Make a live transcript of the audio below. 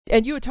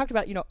and you had talked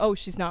about, oh,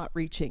 she's not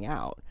reaching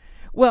out.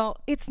 Well,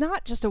 it's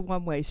not just a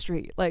one-way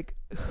street. Like,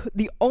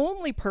 the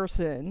only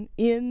person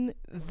in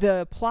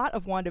the plot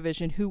of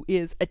WandaVision who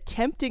is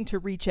attempting to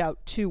reach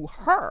out to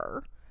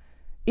her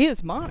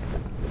is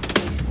Monica.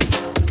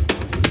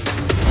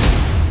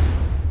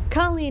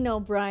 Colleen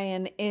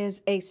O'Brien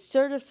is a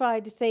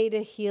certified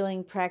Theta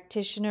healing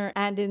practitioner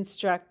and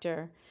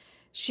instructor.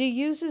 She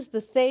uses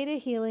the Theta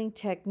healing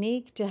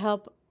technique to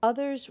help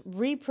others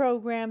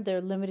reprogram their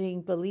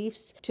limiting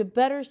beliefs to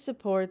better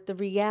support the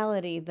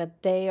reality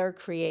that they are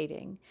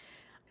creating.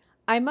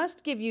 I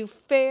must give you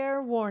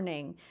fair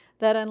warning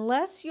that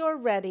unless you're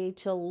ready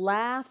to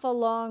laugh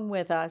along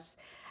with us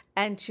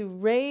and to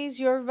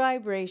raise your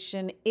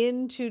vibration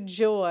into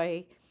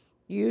joy,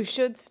 you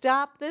should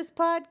stop this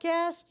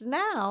podcast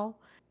now,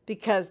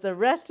 because the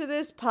rest of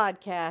this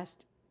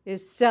podcast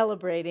is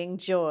celebrating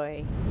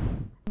joy.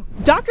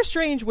 Doctor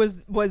Strange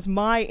was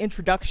my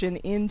introduction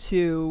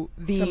into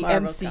the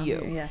MCU.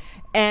 Company, yeah.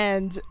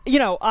 And,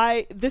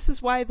 this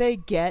is why they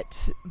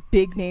get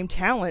big name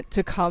talent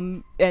to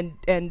come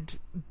and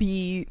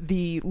be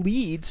the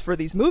leads for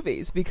these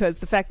movies, because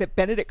the fact that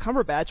Benedict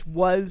Cumberbatch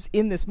was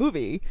in this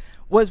movie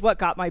was what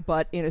got my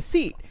butt in a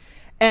seat.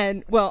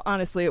 And, well,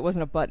 honestly, it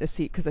wasn't a butt in a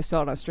seat because I saw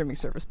it on a streaming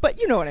service, but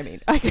you know what I mean.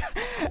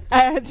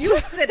 You were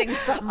sitting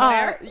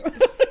somewhere.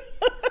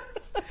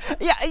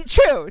 Yeah,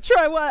 true.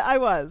 I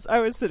was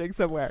sitting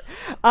somewhere.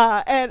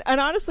 And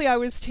honestly, I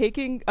was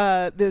taking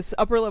this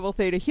upper level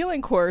Theta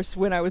healing course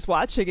when I was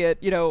watching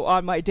it,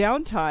 on my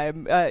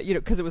downtime,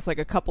 because it was like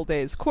a couple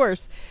days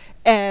course.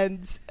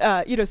 And,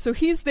 so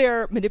he's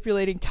there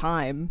manipulating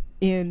time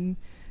in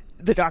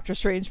the Doctor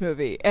Strange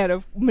movie,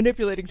 and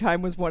manipulating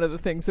time was one of the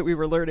things that we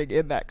were learning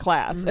in that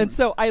class. Mm-hmm. And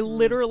so I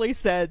literally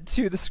said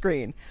to the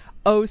screen,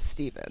 "Oh,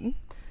 Stephen,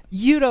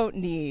 you don't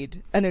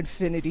need an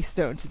Infinity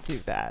Stone to do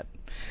that."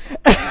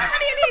 What do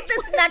you need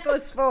this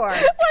necklace for?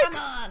 Come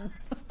on.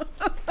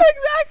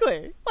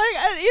 Exactly.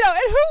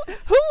 And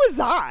who was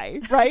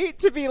I, right,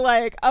 to be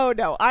like, oh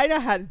no, I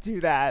know how to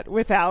do that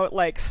without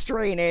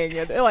straining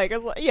and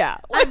yeah.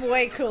 I'm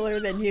way cooler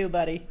than you,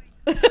 buddy.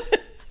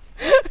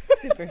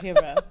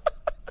 Superhero.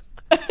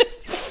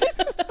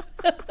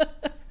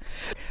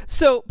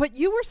 So, but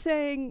you were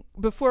saying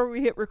before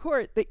we hit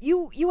record that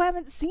you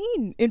haven't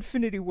seen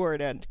Infinity War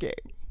and Endgame.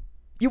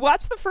 You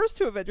watched the first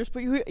two Avengers,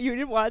 but you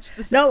didn't watch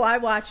the second. No, I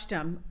watched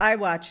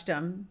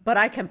them, but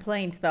I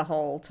complained the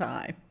whole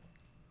time.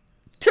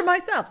 To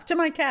myself, to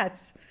my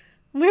cats.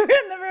 We were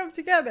in the room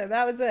together.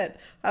 That was it.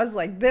 I was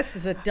like, this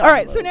is a dumb All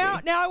right, movie. so now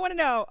I want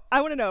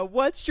to know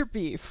what's your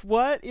beef?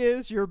 What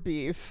is your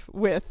beef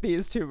with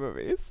these two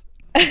movies?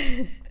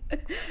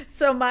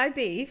 So my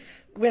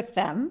beef with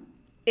them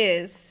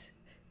is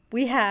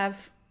we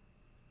have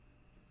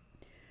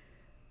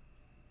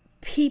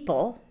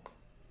people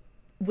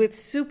with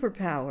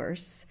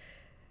superpowers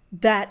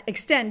that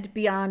extend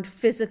beyond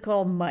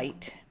physical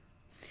might.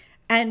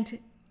 And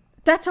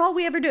that's all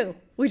we ever do.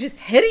 We just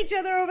hit each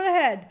other over the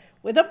head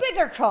with a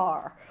bigger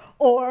car,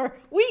 or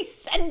we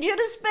send you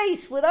to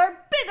space with our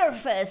bigger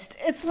fist.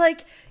 It's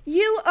like,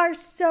 you are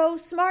so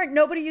smart.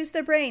 Nobody used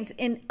their brains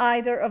in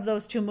either of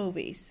those two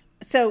movies.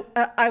 So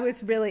I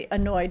was really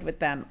annoyed with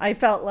them. I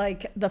felt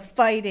like the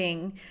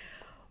fighting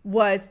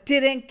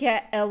didn't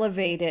get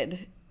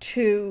elevated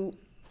to...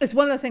 It's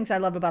one of the things I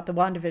love about the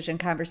WandaVision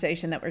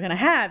conversation that we're going to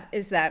have,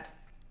 is that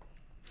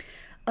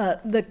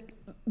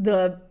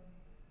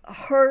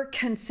her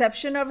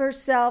conception of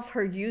herself,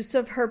 her use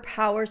of her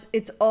powers,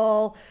 it's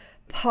all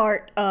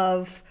part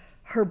of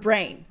her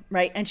brain,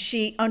 right? And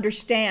she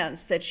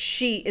understands that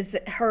she is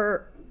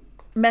her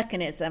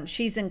mechanism.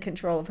 She's in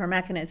control of her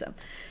mechanism.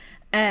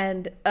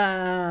 And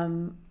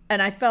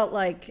I felt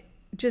like,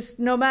 just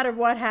no matter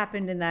what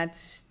happened in that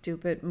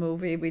stupid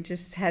movie, we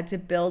just had to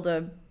build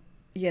a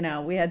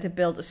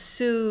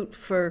suit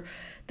for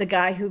the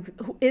guy who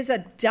is a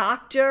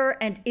doctor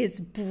and is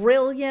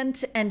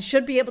brilliant and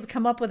should be able to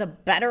come up with a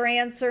better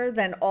answer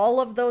than all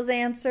of those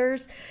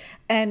answers.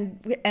 And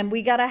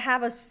we got to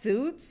have a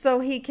suit so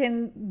he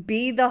can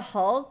be the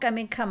Hulk. I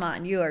mean, come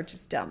on, you are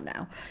just dumb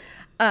now.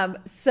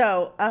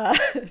 So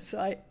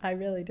I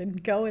really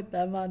didn't go with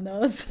them on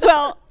those.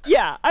 Well,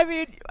 yeah. I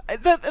mean,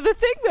 the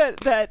thing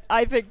that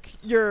I think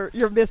you're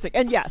missing,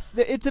 and yes,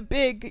 it's a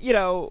big,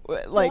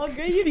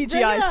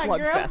 CGI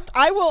slugfest.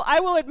 I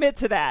will admit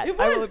to that. It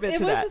was a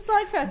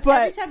slugfest.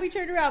 But every time we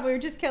turned around, we were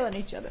just killing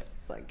each other.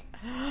 It's like,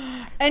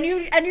 and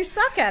you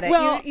suck at it.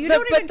 Well, you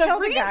don't even kill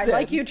the guy.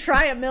 Like, you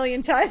try a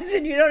million times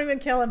and you don't even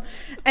kill him.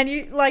 And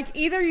you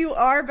either you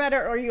are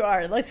better or you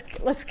are.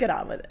 Let's get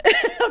on with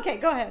it. Okay,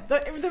 go ahead.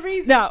 The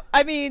reason. No,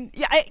 I mean,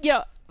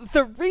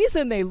 the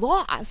reason they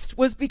lost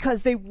was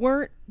because they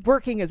weren't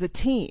working as a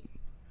team.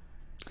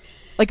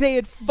 Like, they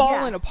had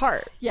fallen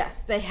apart.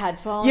 Yes, they had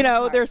fallen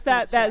apart. There's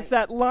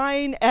that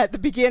line at the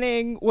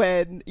beginning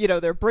when,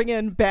 they're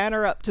bringing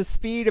Banner up to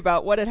speed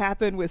about what had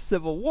happened with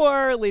Civil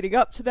War leading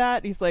up to that.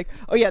 And he's like,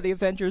 oh yeah, the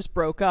Avengers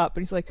broke up.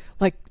 And he's like,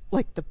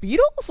 like the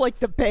Beatles, like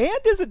the band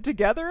isn't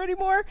together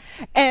anymore.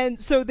 And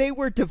so they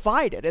were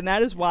divided, and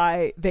that is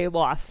why they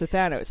lost to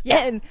Thanos. Yeah.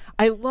 And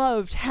I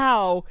loved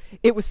how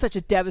it was such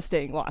a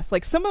devastating loss.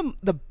 Like some of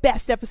the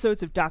best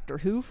episodes of Doctor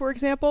Who, for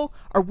example,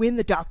 are when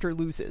the Doctor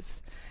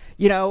loses.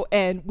 You know,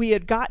 and we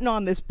had gotten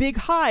on this big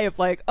high of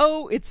like,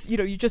 oh, it's, you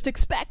know, you just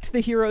expect the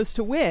heroes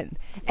to win.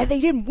 And they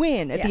didn't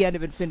win at the end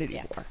of Infinity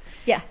War.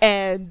 Yeah.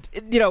 And,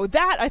 you know,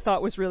 that I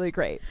thought was really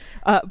great.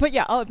 But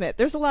yeah, I'll admit,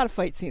 there's a lot of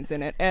fight scenes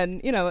in it.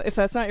 And, you know, if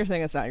that's not your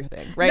thing, it's not your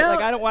thing, right?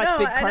 Like, I don't watch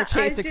big car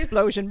chase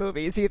explosion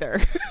movies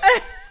either.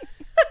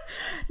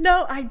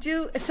 No, I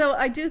do. So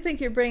I do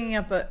think you're bringing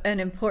up an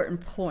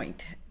important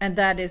point, and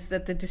that is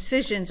that the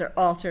decisions are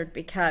altered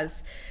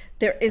because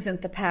there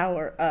isn't the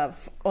power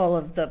of all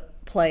of the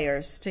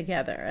players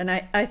together. And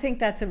I think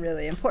that's a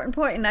really important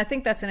point. And I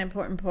think that's an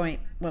important point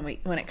when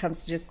it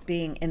comes to just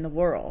being in the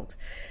world,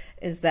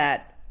 is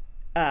that,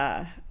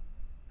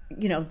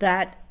 you know,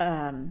 that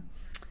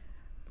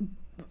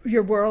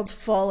your world's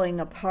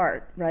falling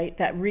apart, right?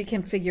 That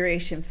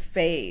reconfiguration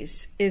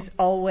phase is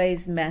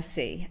always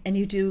messy, and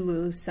you do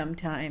lose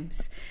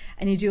sometimes.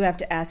 And you do have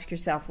to ask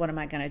yourself, what am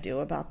I going to do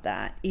about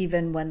that?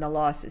 Even when the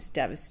loss is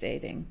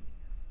devastating.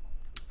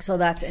 So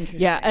that's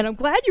interesting. Yeah, and I'm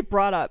glad you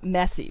brought up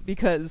messy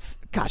because,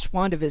 gosh,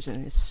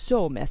 WandaVision is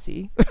so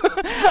messy.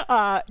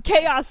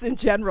 Chaos in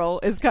general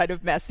is kind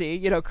of messy.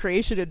 You know,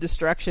 creation and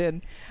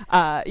destruction.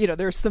 You know,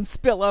 there's some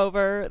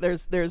spillover.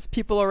 There's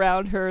people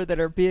around her that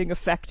are being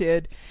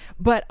affected.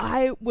 But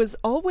I was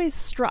always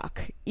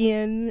struck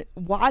in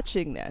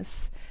watching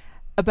this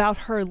about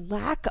her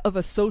lack of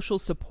a social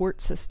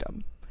support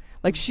system.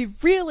 Like, she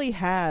really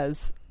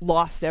has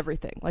lost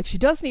everything. Like, she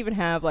doesn't even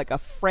have like a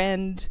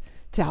friend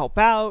to help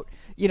out.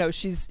 You know,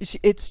 she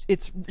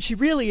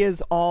really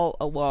is all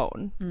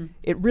alone.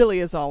 It really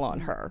is all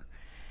on her.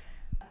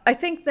 I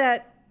think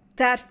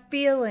that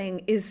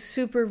feeling is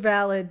super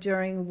valid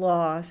during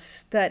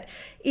loss, that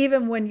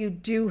even when you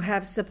do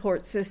have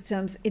support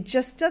systems, it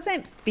just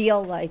doesn't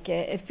feel like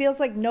it. It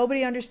feels like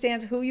nobody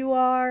understands who you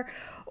are,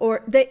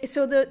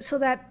 so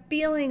that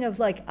feeling of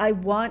like, I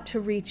want to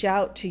reach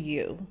out to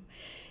you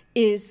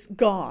is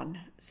gone.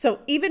 So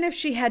even if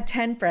she had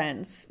 10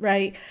 friends,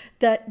 right,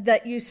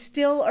 that you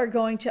still are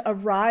going to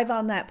arrive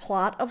on that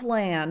plot of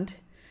land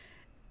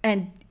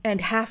and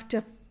have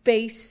to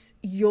face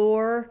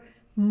your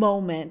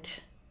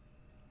moment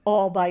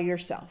all by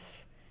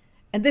yourself.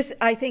 And this,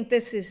 I think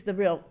this is the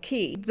real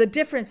key. The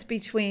difference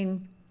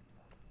between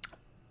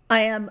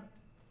I am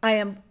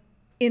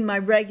in my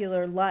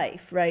regular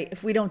life, right?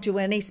 If we don't do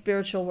any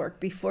spiritual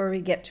work before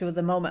we get to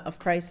the moment of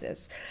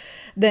crisis,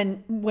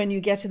 then when you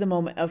get to the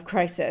moment of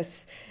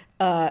crisis,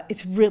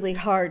 it's really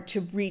hard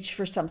to reach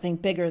for something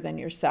bigger than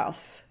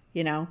yourself,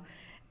 you know?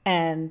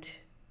 And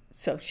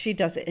so she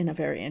does it in a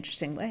very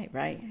interesting way,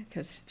 right?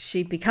 Because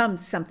she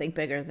becomes something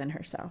bigger than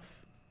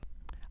herself.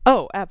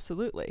 Oh,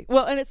 absolutely.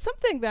 Well, and it's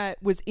something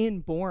that was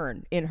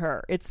inborn in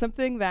her. It's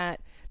something that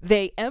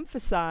they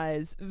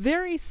emphasize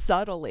very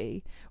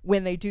subtly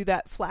when they do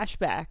that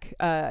flashback.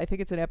 I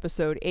think it's in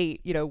episode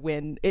 8, you know,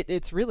 when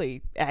it's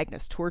really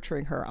Agnes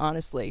torturing her,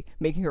 honestly,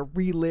 making her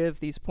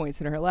relive these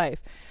points in her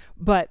life.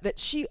 But that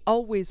she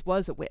always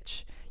was a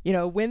witch. You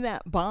know, when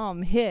that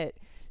bomb hit,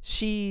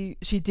 she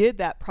did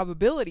that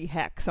probability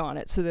hex on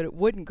it so that it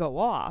wouldn't go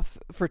off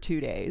for 2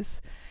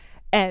 days.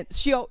 And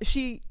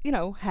she, you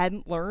know,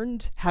 hadn't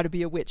learned how to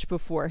be a witch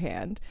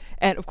beforehand.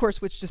 And of course,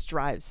 which just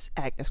drives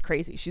Agnes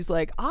crazy. She's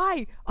like,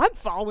 I'm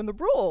following the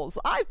rules.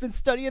 I've been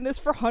studying this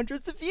for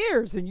hundreds of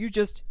years, and you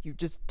just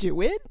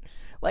do it?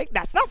 Like,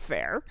 that's not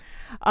fair.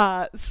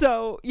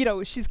 So, you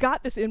know, she's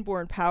got this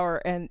inborn power,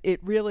 and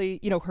it really,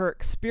 you know, her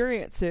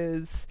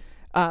experiences,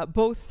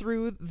 both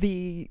through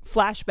the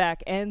flashback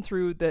and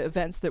through the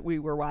events that we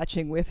were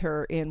watching with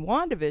her in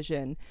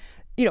WandaVision,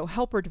 you know,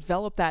 help her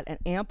develop that and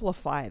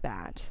amplify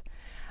that.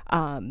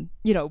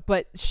 You know,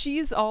 but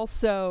she's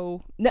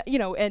also, you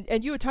know,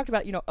 and you had talked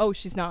about, you know, oh,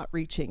 she's not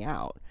reaching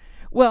out.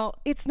 Well,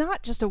 it's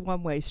not just a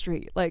one-way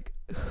street. Like,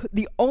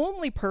 the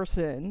only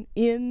person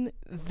in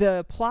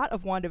the plot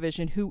of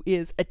WandaVision who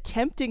is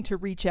attempting to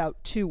reach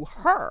out to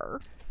her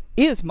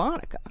is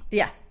Monica.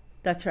 Yeah,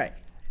 that's right.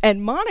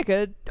 And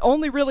Monica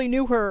only really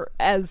knew her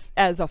as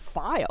a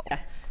file. Yeah.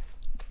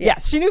 Yeah,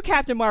 she knew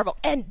Captain Marvel.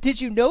 And did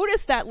you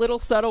notice that little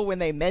subtle when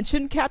they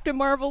mentioned Captain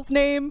Marvel's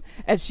name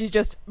and she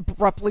just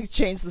abruptly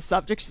changed the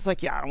subject? She's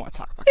like, yeah, I don't want to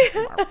talk about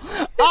Captain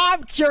Marvel.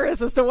 I'm curious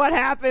as to what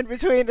happened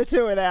between the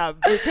two of them,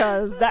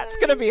 because that's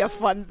going to be a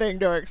fun thing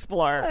to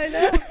explore.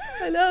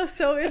 I know.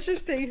 So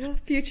interesting.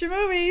 Future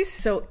movies.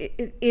 So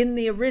in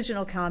the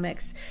original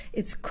comics,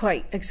 it's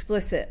quite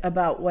explicit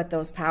about what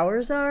those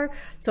powers are.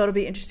 So it'll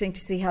be interesting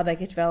to see how they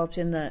get developed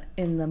in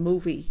the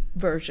movie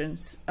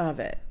versions of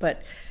it.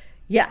 But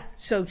yeah,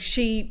 so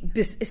she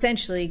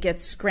essentially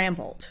gets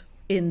scrambled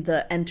in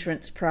the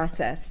entrance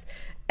process.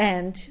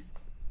 And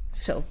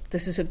so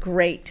this is a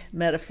great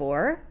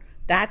metaphor.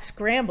 That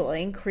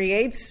scrambling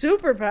creates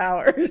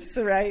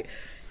superpowers, right?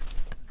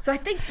 So I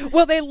think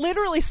well, they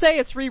literally say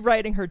it's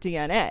rewriting her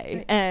DNA,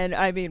 right. And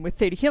I mean, with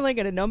theta healing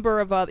and a number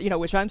of other,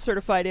 which I'm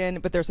certified in,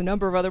 but there's a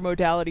number of other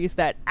modalities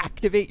that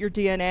activate your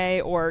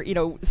DNA, or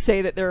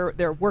say that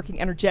they're working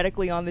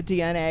energetically on the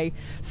DNA.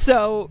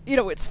 So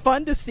it's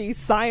fun to see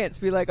science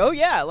be like, oh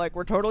yeah, like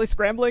we're totally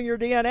scrambling your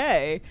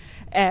DNA,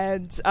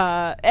 and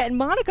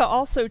Monica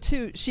also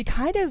too. She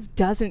kind of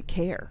doesn't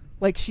care.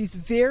 Like she's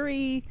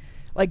very.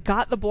 Like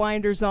got the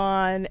blinders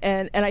on,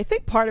 and I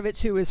think part of it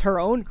too is her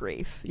own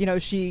grief.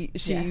 She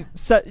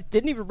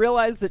didn't even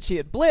realize that she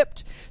had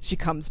blipped. She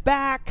comes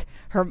back.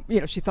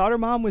 She thought her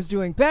mom was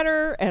doing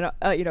better, and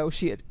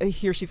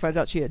she finds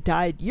out she had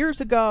died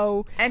years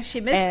ago, and she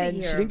missed a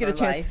year. She didn't get a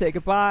chance to say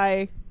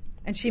goodbye,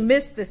 and she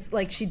missed this.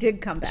 Like she did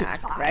come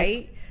back,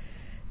 right?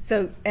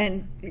 So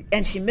and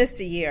she missed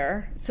a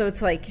year. So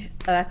it's like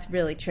that's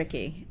really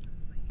tricky.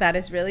 That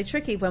is really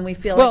tricky when we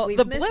feel like we've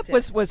missed it. Well, the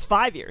blip was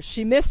 5 years.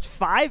 She missed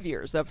 5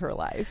 years of her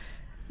life.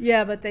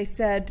 Yeah, but they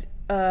said.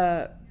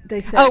 Oh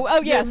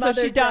yeah. So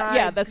she died.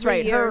 Yeah, that's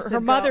right. Her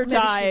mother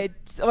died.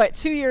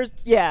 2 years.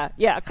 Yeah,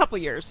 a couple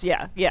years.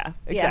 Yeah,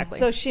 exactly. Yeah,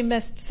 so she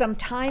missed some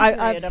time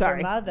period of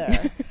her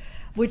mother.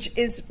 Which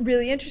is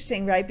really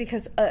interesting, right?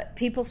 Because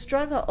people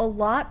struggle a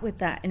lot with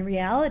that in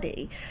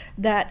reality.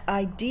 That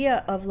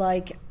idea of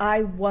like,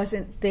 I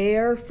wasn't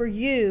there for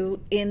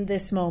you in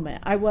this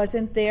moment. I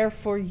wasn't there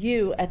for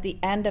you at the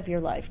end of your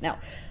life. Now,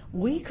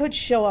 we could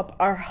show up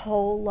our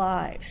whole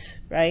lives,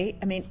 right?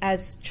 I mean,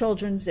 as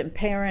children and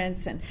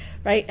parents, and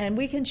right, and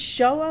we can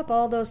show up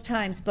all those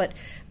times, but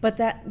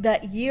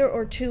that year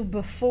or two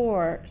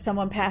before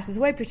someone passes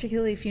away,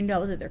 particularly if you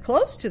know that they're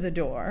close to the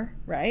door,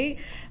 right?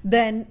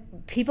 Then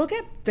people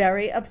get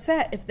very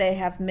upset if they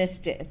have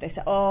missed it. If they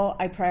say, "Oh,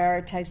 I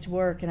prioritized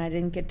work and I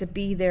didn't get to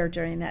be there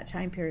during that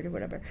time period," or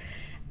whatever.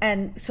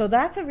 And so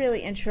that's a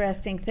really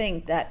interesting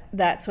thing,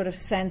 that sort of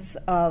sense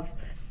of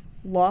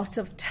loss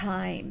of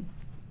time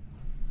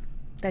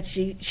that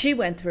she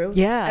went through.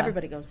 Yeah.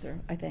 Everybody goes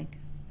through, I think.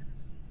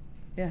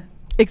 Yeah.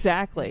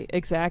 Exactly.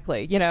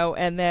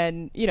 And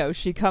then,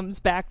 she comes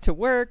back to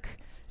work.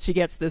 She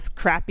gets this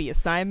crappy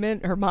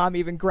assignment. Her mom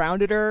even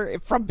grounded her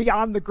from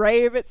beyond the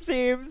grave, it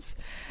seems.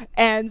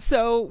 And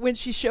so when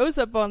she shows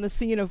up on the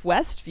scene of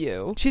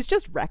Westview, she's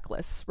just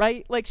reckless,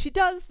 right? Like she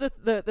does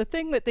the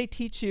thing that they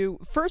teach you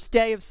first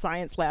day of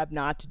science lab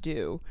not to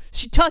do.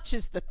 She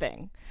touches the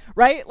thing.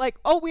 Right? Like,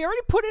 oh, we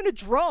already put in a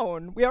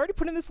drone. We already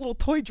put in this little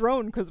toy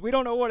drone because we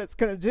don't know what it's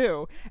going to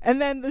do.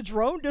 And then the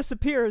drone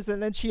disappears,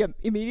 and then she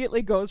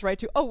immediately goes right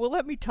to, oh, well,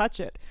 let me touch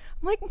it.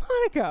 I'm like,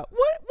 Monica,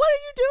 what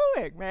are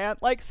you doing, man?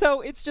 Like,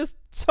 so it's just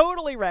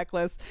totally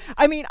reckless.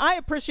 I mean, I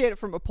appreciate it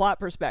from a plot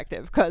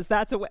perspective because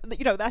that's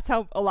that's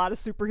how a lot of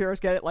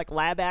superheroes get it, like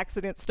lab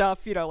accident stuff,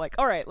 like,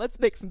 all right, let's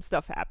make some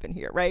stuff happen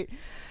here, right?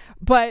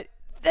 But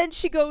then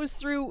she goes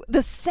through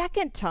the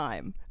second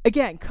time,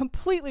 again,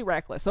 completely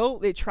reckless. Oh,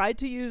 they tried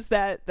to use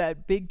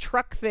that big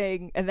truck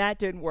thing, and that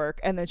didn't work.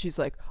 And then she's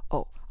like,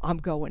 oh, I'm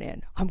going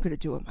in. I'm going to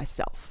do it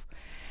myself.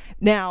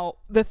 Now,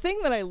 the thing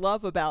that I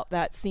love about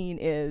that scene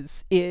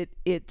is it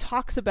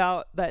talks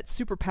about that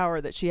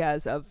superpower that she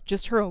has of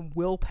just her own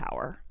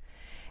willpower.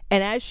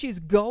 And as she's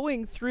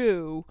going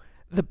through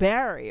the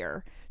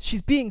barrier,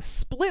 she's being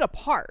split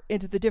apart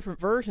into the different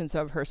versions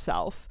of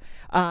herself.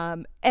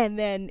 And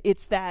then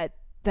it's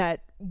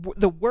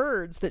the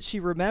words that she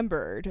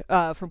remembered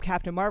from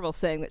Captain Marvel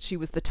saying that she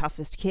was the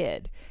toughest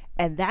kid,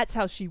 and that's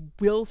how she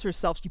wills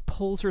herself. She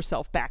pulls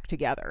herself back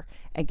together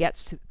and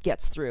gets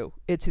through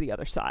into the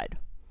other side.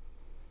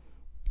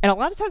 And a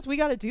lot of times we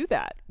got to do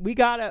that. We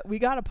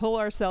gotta pull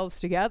ourselves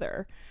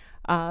together.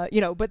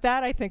 But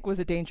that I think was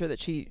a danger that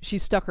she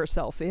stuck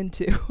herself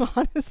into,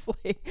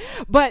 honestly.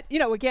 But,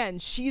 again,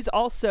 she's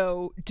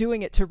also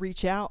doing it to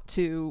reach out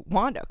to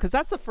Wanda, because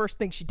that's the first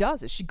thing she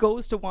does is she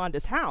goes to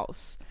Wanda's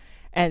house.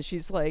 And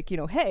she's like,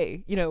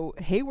 hey,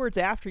 Hayward's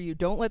after you.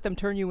 Don't let them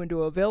turn you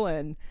into a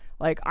villain.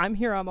 Like, I'm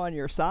here. I'm on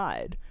your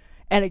side.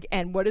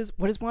 And what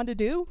does Wanda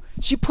do?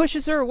 She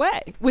pushes her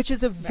away, which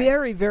is a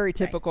very, very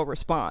typical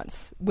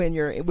response when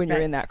you're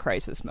in that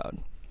crisis mode.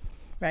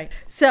 Right.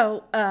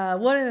 So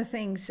one of the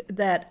things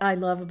that I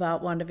love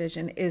about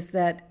WandaVision is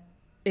that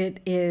it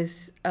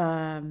is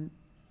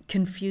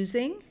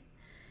confusing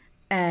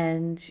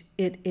and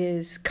it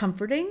is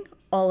comforting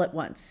all at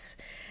once.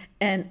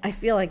 And I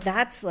feel like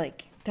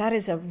that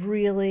is a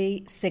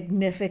really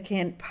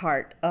significant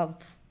part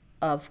of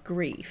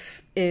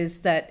grief,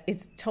 is that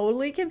it's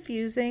totally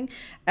confusing.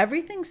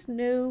 Everything's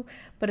new,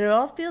 but it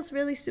all feels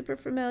really super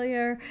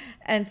familiar.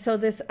 And so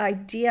this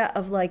idea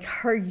of like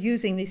her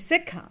using these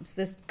sitcoms,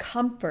 this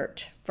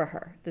comfort for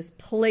her, this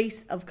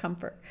place of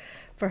comfort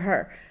for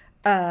her,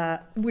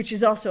 which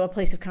is also a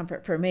place of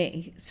comfort for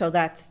me. So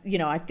that's,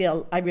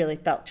 I really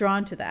felt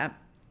drawn to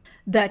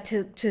that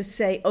to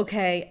say,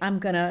 okay, I'm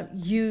going to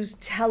use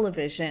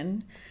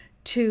television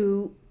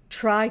to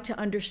try to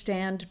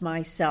understand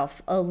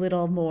myself a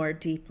little more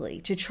deeply,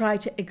 to try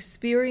to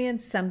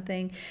experience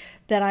something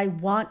that I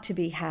want to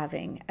be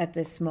having at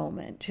this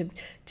moment,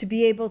 to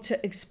be able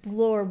to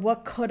explore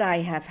what could I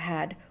have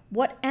had,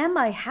 What am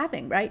I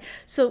having, right?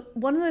 So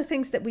one of the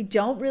things that we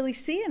don't really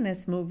see in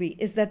this movie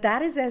is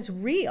that is as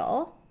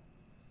real.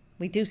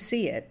 We do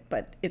see it,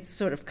 but it's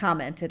sort of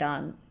commented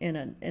on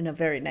in a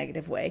very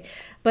negative way.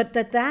 But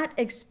that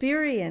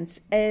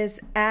experience is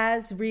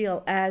as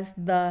real as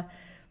the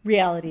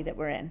reality that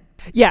we're in.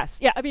 Yes.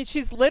 Yeah. I mean,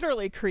 she's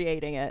literally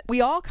creating it. We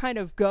all kind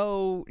of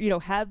go,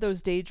 have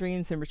those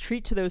daydreams and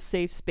retreat to those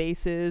safe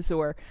spaces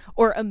or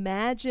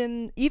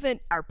imagine even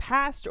our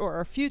past or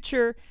our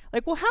future.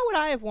 Like, well, how would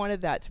I have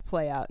wanted that to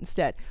play out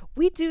instead?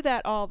 We do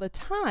that all the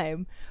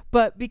time,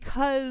 but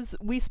because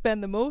we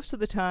spend the most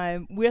of the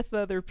time with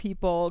other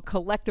people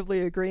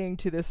collectively agreeing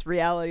to this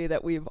reality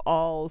that we've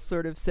all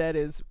sort of said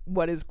is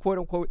what is quote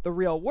unquote the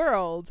real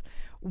world,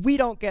 we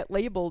don't get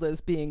labeled as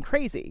being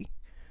crazy.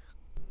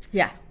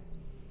 Yeah,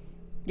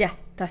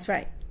 that's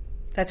right.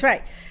 That's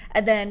right.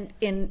 And then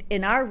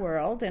in our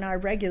world, in our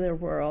regular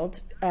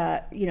world,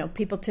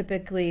 people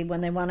typically,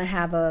 when they want to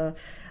have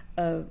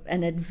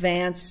an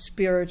advanced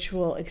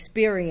spiritual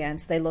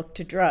experience, they look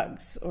to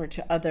drugs or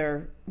to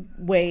other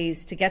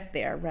ways to get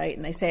there, right?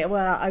 And they say,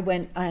 well, I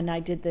went and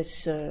I did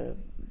this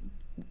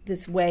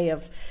way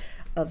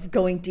of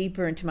going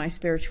deeper into my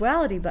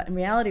spirituality, but in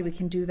reality, we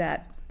can do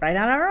that right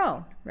on our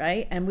own,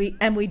 right? And we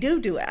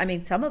do it. I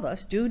mean, some of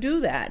us do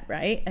that,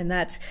 right? And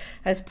that's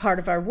as part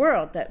of our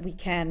world, that we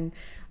can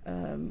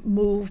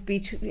move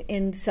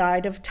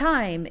inside of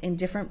time in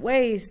different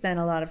ways than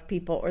a lot of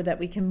people, or that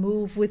we can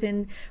move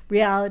within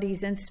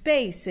realities and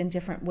space in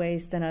different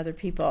ways than other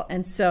people.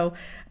 And so,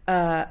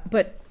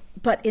 but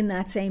in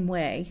that same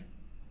way,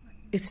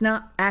 it's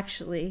not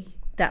actually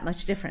that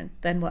much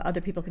different than what other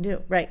people can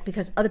do, right?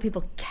 Because other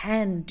people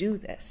can do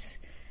this.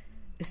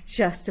 It's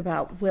just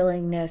about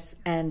willingness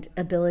and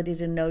ability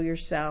to know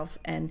yourself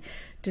and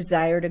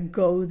desire to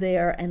go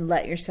there and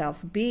let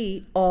yourself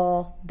be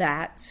all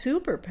that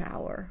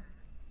superpower.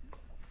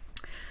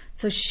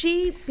 So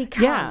she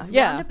becomes,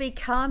 Wanda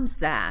becomes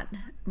that,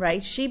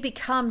 right? She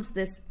becomes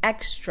this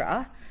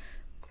extra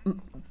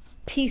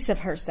piece of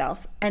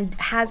herself and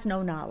has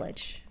no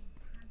knowledge.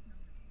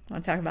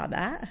 Want to talk about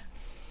that?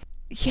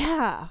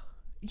 Yeah,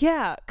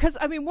 because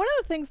I mean, one of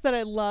the things that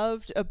I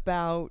loved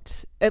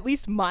about at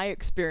least my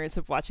experience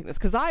of watching this,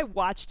 because I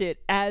watched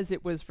it as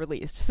it was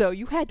released, so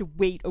you had to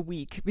wait a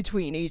week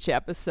between each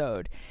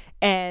episode,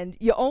 and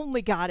you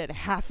only got it a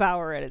half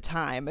hour at a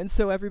time, and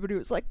so everybody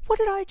was like, what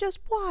did I just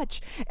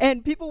watch?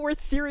 And people were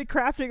theory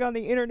crafting on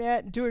the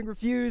internet and doing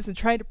reviews and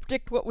trying to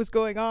predict what was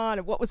going on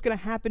and what was going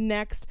to happen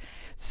next.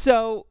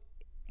 So,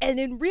 and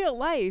in real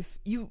life,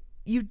 you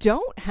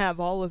don't have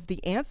all of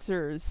the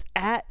answers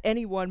at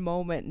any one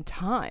moment in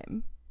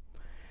time.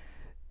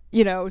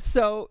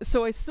 So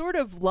I sort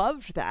of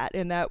loved that,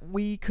 in that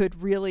we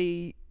could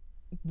really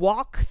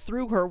walk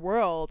through her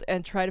world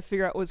and try to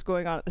figure out what was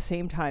going on at the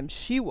same time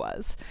she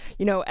was.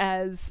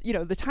 As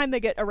the time they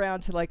get around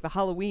to like the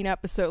Halloween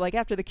episode, like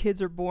after the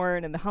kids are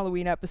born and the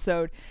Halloween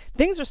episode,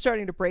 things are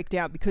starting to break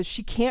down because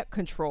she can't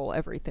control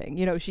everything.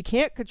 She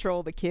can't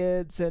control the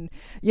kids, and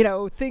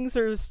things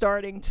are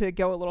starting to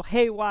go a little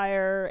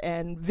haywire,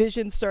 and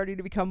Vision's starting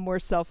to become more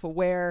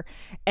self-aware,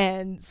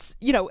 and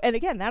and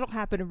again, that'll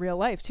happen in real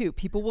life too.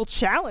 People will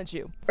challenge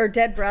you. Or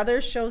dead brother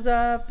shows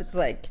up. It's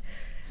like,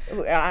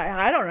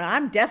 I don't know.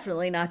 I'm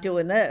definitely not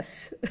doing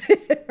this,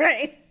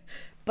 right?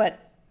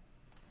 But,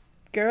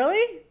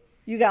 girly,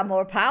 you got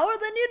more power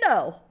than you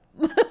know.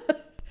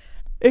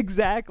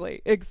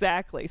 Exactly.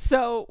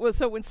 So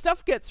when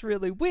stuff gets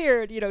really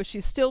weird,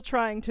 she's still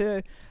trying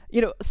to,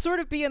 sort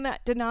of be in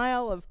that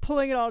denial of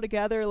pulling it all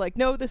together. Like,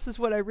 no, this is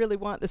what I really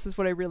want. This is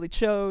what I really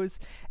chose.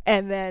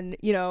 And then,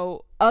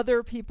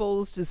 other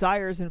people's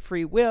desires and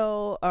free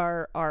will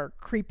are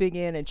creeping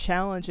in and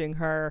challenging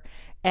her.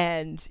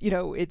 And,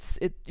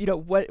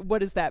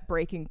 what is that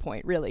breaking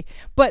point really?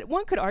 But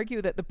one could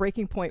argue that the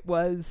breaking point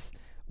was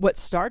what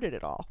started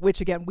it all,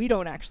 which again, we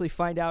don't actually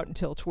find out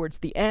until towards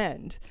the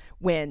end,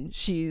 when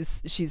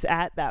she's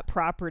at that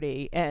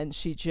property and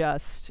she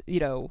just,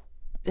 and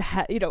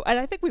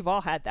I think we've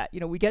all had that,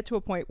 we get to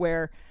a point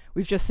where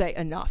we just say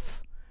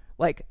enough,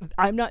 like,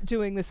 I'm not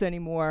doing this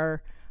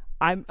anymore.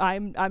 I'm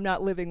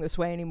not living this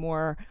way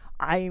anymore.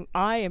 I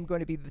am going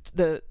to be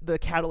the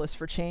catalyst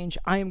for change.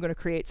 I am going to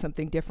create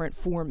something different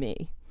for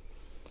me.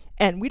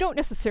 And we don't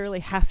necessarily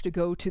have to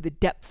go to the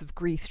depths of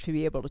grief to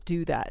be able to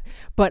do that.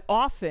 But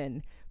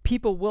often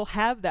people will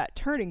have that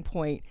turning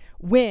point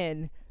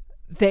when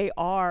they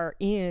are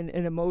in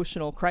an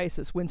emotional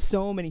crisis, when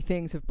so many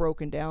things have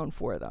broken down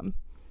for them.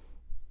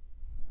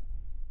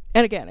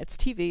 And again, it's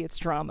TV, it's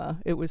drama.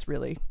 It was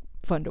really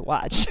fun to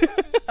watch.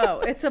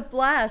 Oh, it's a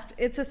blast.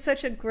 It's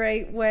such a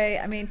great way.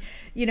 I mean,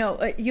 you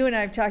and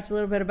I have talked a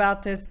little bit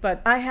about this,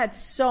 but I had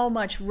so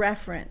much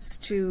reference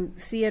to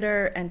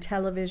theater and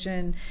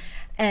television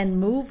and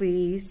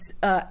movies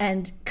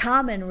and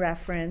common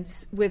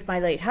reference with my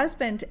late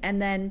husband.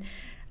 And then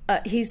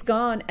he's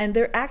gone. And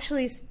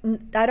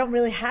I don't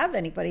really have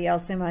anybody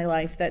else in my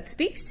life that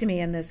speaks to me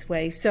in this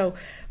way. So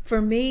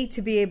for me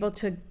to be able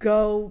to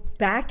go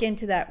back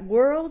into that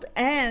world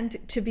and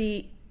to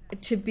be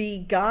to be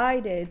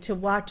guided to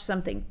watch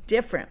something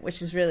different,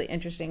 which is really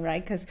interesting,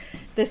 right? Because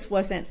this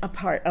wasn't a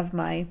part of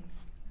my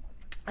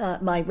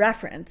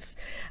reference.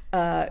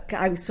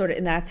 I was sort of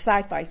in that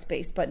sci-fi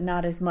space, but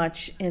not as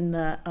much in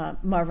the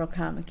Marvel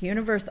comic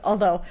universe.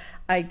 Although,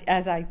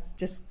 as I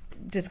just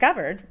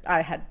discovered,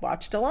 I had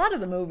watched a lot of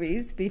the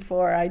movies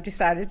before I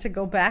decided to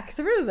go back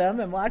through them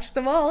and watch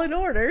them all in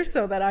order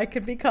so that I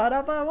could be caught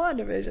up on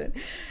WandaVision.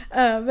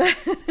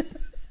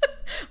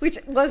 Which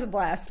was a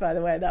blast, by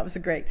the way. That was a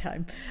great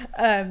time.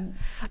 I'm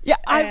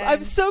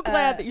so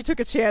glad that you took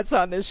a chance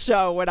on this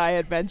show when I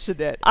had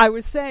mentioned it. I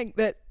was saying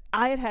that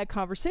I had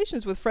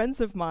conversations with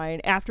friends of mine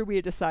after we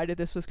had decided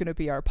this was going to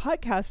be our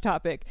podcast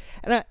topic,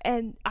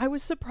 and I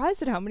was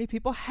surprised at how many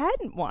people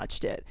hadn't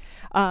watched it.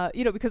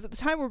 Because at the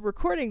time we're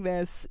recording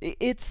this,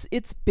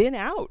 it's been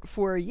out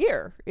for a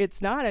year.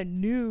 It's not a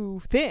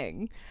new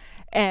thing,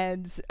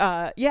 and so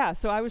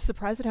I was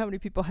surprised at how many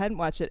people hadn't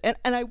watched it.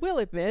 And I will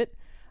admit,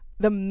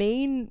 the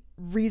main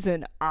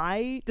reason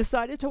I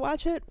decided to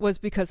watch it was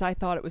because I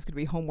thought it was going to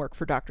be homework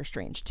for Doctor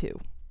Strange 2.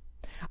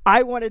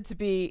 I wanted to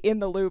be in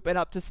the loop and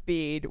up to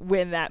speed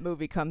when that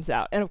movie comes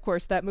out. And of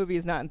course, that movie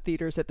is not in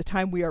theaters at the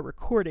time we are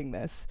recording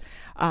this.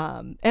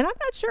 And I'm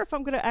not sure if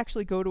I'm going to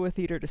actually go to a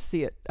theater to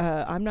see it.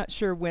 I'm not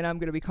sure when I'm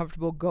going to be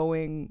comfortable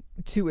going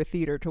to a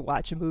theater to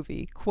watch a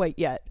movie quite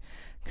yet,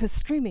 because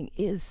streaming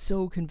is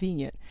so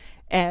convenient.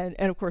 And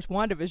of course,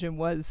 WandaVision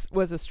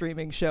was a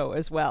streaming show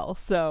as well.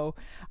 So,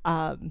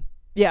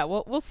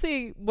 we'll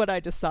see what I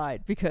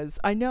decide, because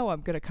I know I'm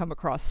going to come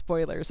across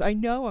spoilers. I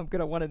know I'm going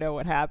to want to know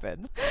what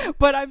happens.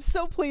 But I'm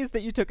so pleased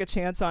that you took a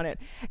chance on it.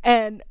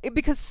 And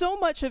because so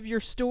much of your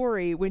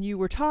story when you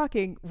were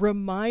talking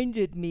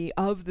reminded me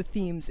of the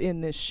themes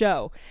in this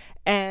show.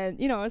 And,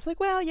 I was like,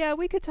 well, yeah,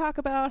 we could talk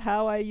about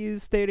how I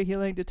use theta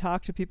healing to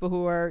talk to people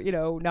who are,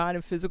 not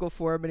in physical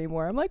form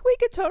anymore. I'm like, we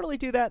could totally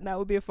do that, and that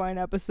would be a fine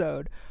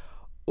episode.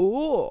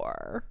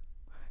 Or,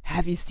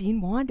 have you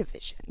seen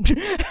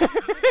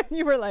WandaVision?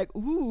 You were like,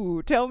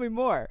 ooh, tell me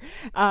more.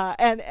 So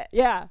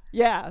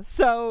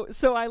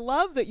I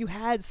love that you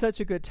had such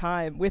a good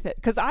time with it,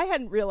 because I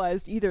hadn't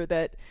realized either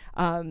that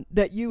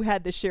you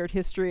had this shared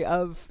history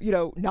of,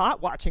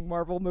 not watching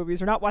Marvel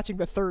movies, or not watching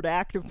the third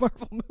act of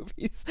Marvel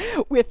movies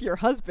with your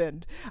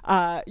husband,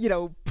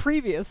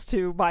 previous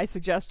to my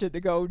suggestion to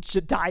go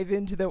dive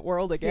into the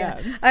world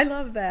again. Yeah, I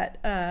love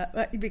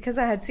that, because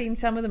I had seen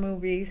some of the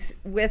movies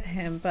with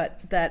him,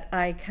 but that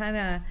I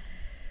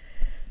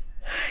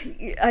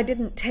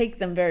didn't take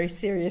them very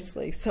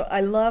seriously. So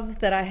I love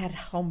that I had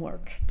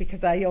homework,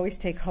 because I always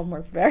take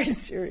homework very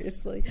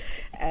seriously.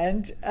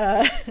 And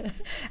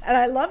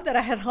I love that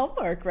I had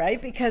homework, right?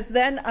 Because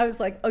then I was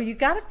like, oh, you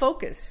got to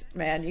focus,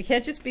 man. You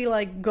can't just be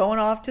like going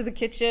off to the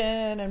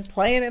kitchen and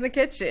playing in the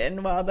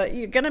kitchen. Well,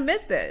 you're going to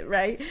miss it,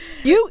 right?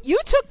 You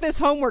took this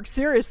homework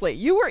seriously.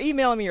 You were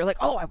emailing me. You're like,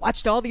 oh, I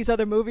watched all these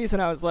other movies.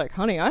 And I was like,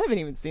 honey, I haven't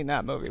even seen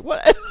that movie.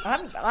 What?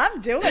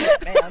 I'm doing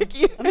it, man.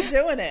 I'm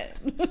doing it.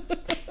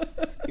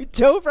 You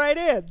dove right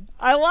in.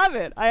 I love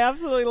it. I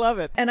absolutely love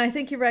it. And I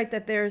think you're right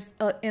that there's,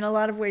 in a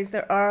lot of ways,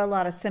 there are a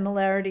lot of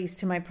similarities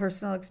to my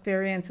personal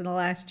experience in the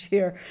last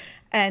year,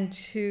 and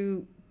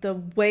to the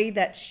way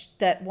that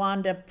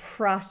Wanda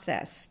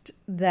processed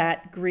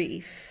that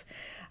grief.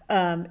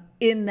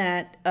 In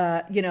that,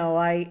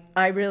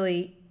 I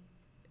really,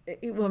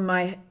 when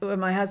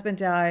my husband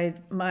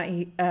died,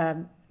 my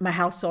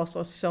house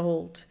also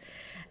sold,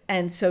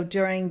 and so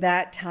during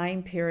that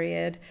time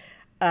period,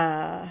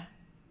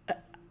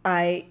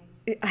 I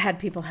had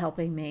people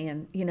helping me,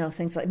 and,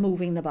 things like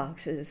moving the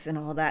boxes and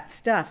all that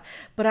stuff.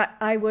 But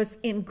I was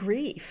in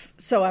grief.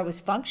 So I was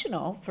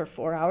functional for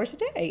 4 hours a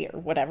day or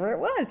whatever it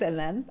was. And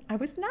then I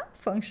was not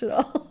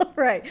functional.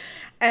 Right.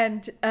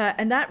 And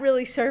that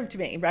really served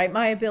me, right?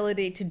 My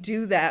ability to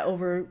do that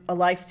over a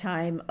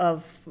lifetime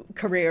of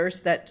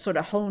careers that sort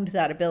of honed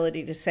that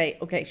ability to say,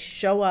 okay,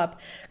 show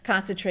up,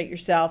 concentrate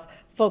yourself,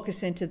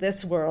 focus into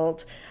this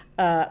world.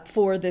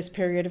 For this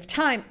period of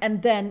time.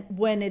 And then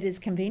when it is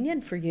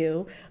convenient for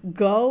you,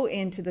 go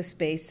into the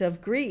space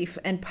of grief.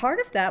 And part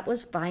of that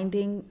was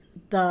finding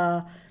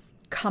the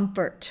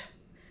comfort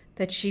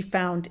that she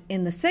found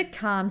in the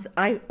sitcoms.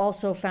 I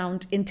also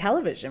found in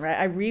television, right?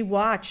 I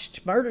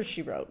rewatched Murder,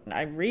 She Wrote, and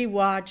I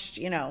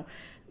rewatched,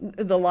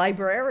 The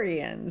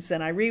Librarians,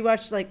 and I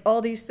rewatched like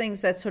all these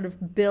things that sort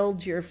of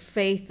build your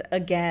faith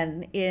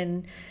again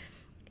in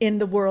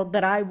the world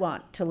that I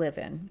want to live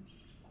in,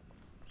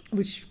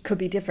 which could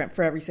be different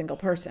for every single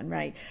person,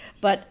 right?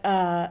 But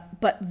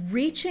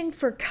reaching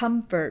for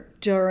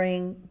comfort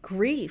during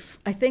grief,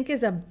 I think,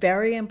 is a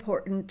very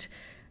important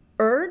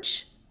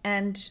urge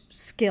and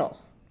skill,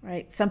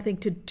 right? Something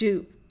to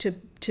do,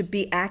 to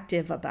be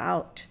active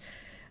about.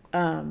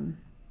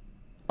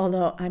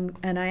 Although I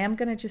am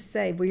going to just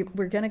say,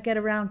 we're going to get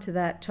around to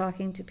that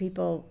talking to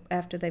people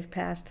after they've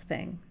passed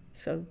thing.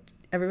 So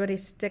everybody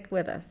stick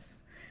with us.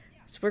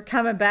 So we're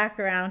coming back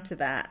around to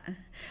that.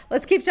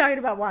 Let's keep talking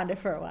about Wanda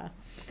for a while,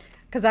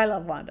 because I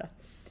love Wanda.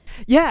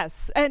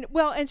 Yes. And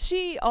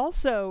she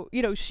also,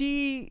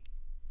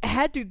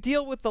 had to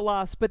deal with the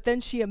loss, but then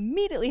she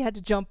immediately had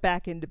to jump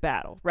back into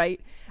battle, right?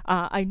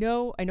 I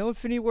know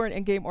Infinity War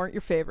and Endgame aren't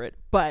your favorite,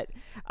 but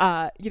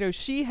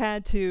she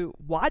had to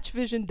watch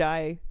Vision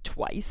die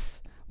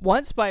twice,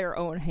 once by her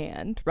own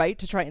hand, right,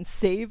 to try and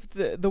save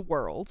the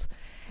world,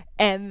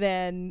 and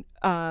then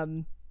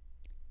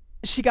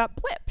she got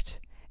blipped.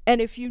 And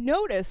if you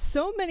notice,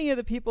 so many of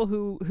the people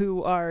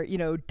who are,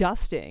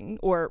 dusting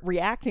or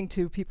reacting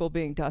to people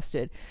being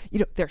dusted,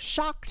 they're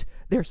shocked,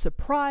 they're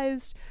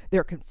surprised,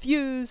 they're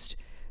confused.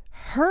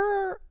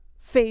 Her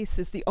face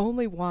is the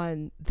only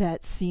one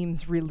that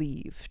seems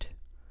relieved.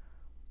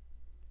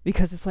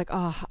 Because it's like,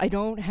 I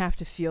don't have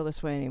to feel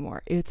this way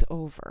anymore. It's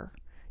over.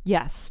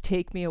 Yes,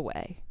 take me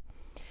away.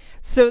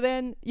 So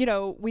then,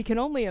 we can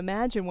only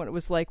imagine what it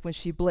was like when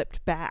she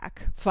blipped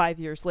back 5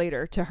 years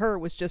later. To her, it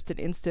was just an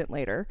instant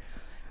later.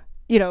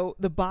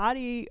 The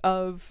body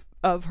of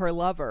her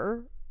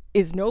lover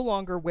is no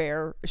longer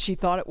where she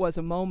thought it was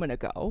a moment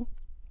ago.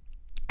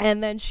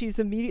 And then she's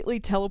immediately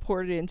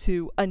teleported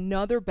into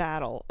another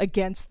battle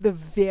against the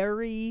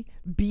very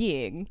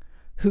being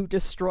who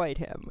destroyed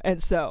him.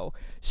 And so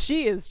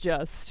she is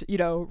just,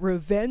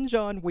 revenge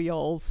on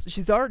wheels.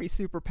 She's already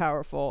super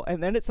powerful,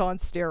 and then it's on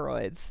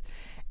steroids.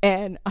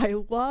 And I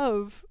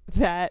love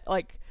that,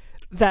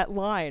 that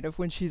line of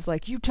when she's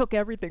like, you took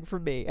everything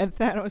from me. And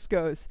Thanos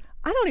goes,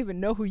 I don't even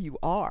know who you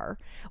are.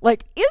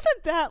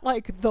 Isn't that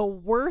the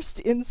worst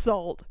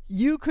insult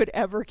you could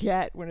ever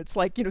get, when it's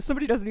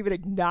somebody doesn't even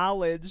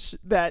acknowledge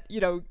that,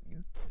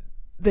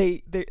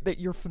 that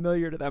you're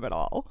familiar to them at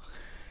all.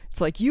 It's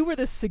like, you were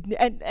this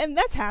and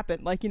that's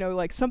happened.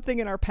 Something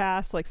in our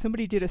past,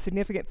 somebody did a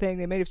significant thing.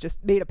 They may have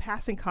just made a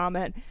passing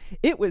comment.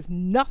 It was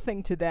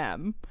nothing to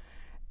them.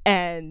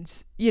 And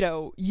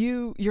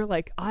you're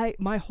like,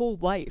 my whole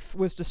life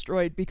was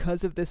destroyed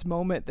because of this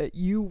moment that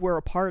you were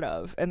a part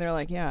of. And they're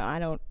like, yeah,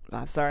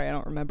 I'm sorry, I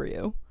don't remember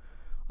you.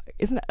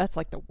 That's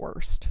the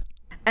worst.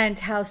 And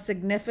how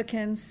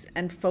significance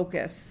and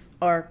focus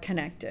are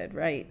connected,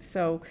 right?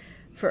 So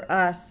for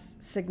us,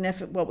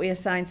 what we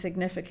assign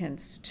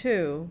significance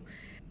to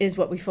is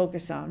what we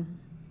focus on.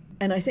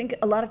 And I think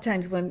a lot of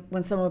times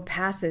when someone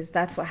passes,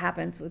 that's what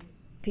happens with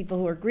people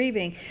who are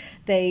grieving.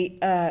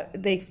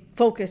 They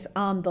focus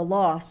on the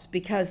loss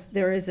because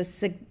there is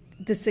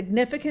the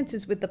significance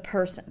is with the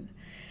person,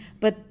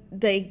 but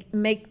they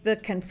make the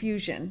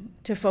confusion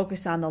to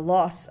focus on the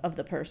loss of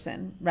the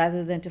person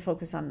rather than to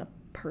focus on the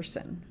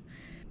person.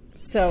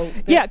 So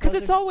because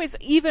it's always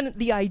even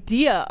the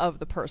idea of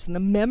the person, the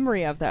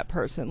memory of that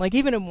person.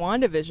 Even in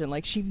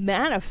WandaVision, she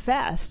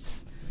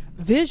manifests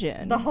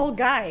Vision, the whole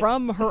guy,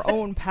 from her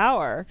own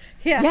power.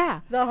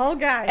 Yeah, the whole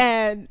guy,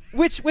 and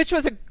which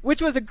was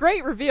a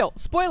great reveal.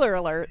 Spoiler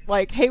alert!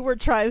 Hayward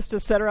tries to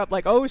set her up,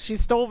 she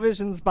stole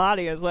Vision's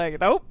body. It's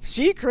nope,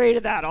 she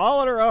created that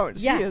all on her own.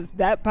 Yeah. She is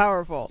that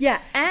powerful.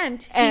 Yeah,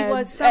 and he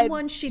was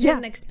someone she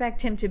didn't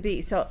expect him to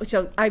be. So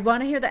I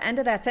want to hear the end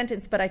of that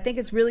sentence, but I think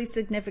it's really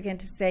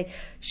significant to say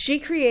she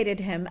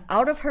created him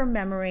out of her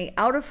memory,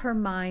 out of her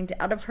mind,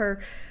 out of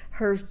her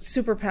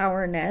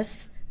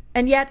superpowerness.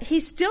 And yet he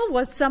still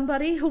was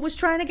somebody who was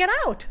trying to get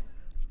out.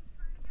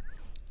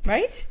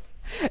 Right?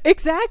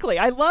 Exactly.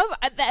 I love,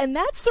 and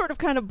that sort of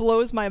kind of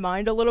blows my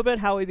mind a little bit,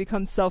 how he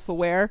becomes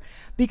self-aware,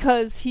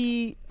 because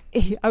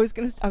I was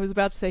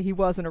about to say he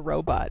wasn't a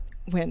robot,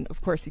 when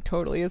of course he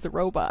totally is a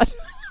robot.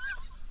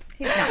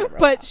 He's not a robot.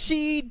 But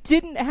she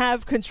didn't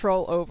have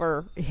control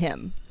over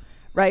him,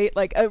 right?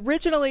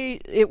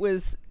 Originally it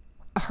was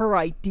her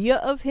idea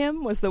of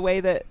him was the way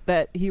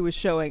that he was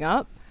showing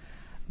up.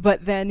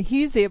 But then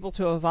he's able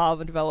to evolve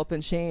and develop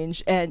and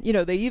change, and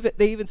they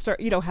even start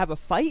have a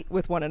fight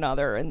with one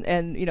another,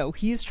 and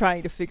he's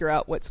trying to figure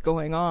out what's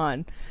going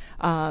on,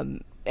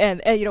 and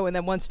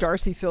then once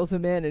Darcy fills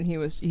him in, and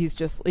he's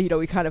just he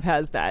kind of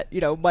has that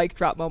mic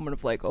drop moment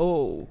of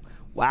oh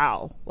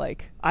wow,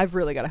 I've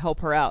really got to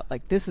help her out,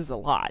 this is a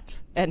lot,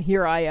 and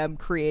here I am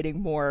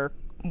creating more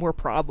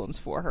problems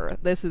for her.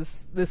 This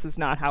is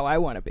not how I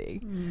want to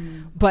be.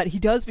 But he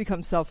does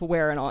become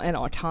self-aware and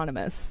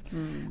autonomous.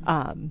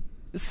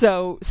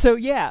 So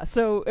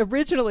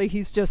originally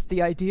he's just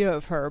the idea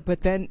of her,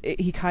 but then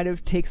he kind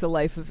of takes a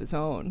life of his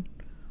own.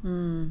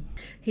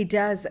 He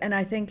does, and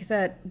I think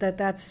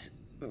that's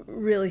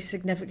really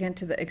significant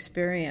to the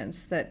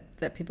experience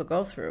that people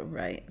go through,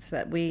 right? It's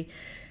that we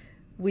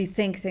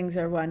think things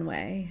are one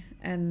way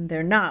and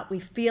they're not. We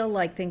feel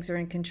like things are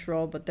in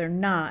control, but they're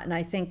not. And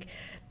I think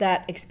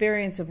that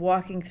experience of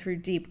walking through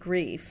deep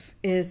grief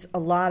is a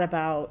lot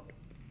about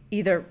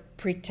either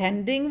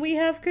pretending we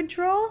have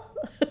control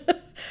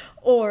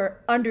or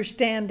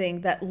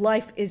understanding that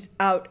life is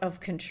out of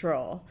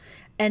control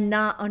and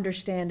not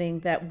understanding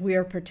that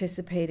we're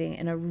participating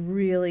in a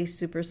really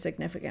super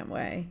significant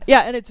way.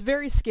 Yeah, and it's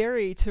very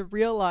scary to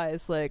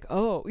realize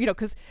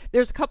because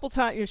there's a couple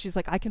times she's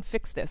like, I can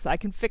fix this.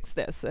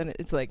 And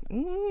it's like,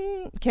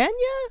 can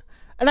you?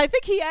 And I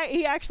think he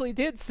actually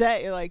did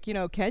say,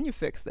 can you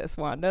fix this,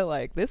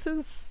 Wanda? This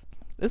is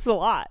a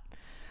lot.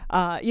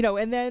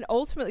 And then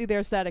ultimately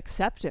there's that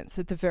acceptance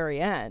at the very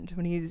end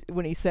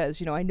when he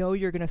says, I know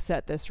you're going to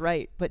set this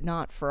right, but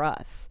not for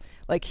us.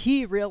 Like,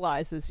 he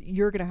realizes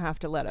you're going to have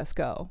to let us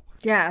go.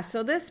 Yeah,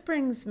 so this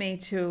brings me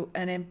to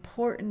an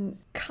important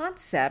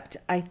concept,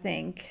 I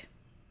think,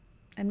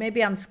 and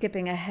maybe I'm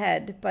skipping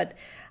ahead, but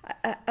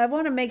I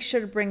want to make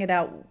sure to bring it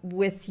out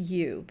with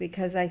you,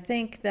 because I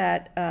think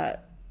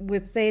that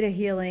with theta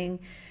healing,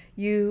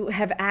 you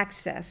have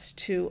access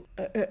to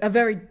a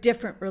very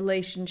different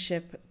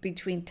relationship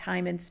between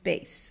time and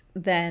space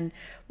than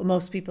what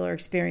most people are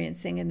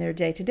experiencing in their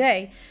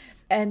day-to-day.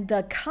 And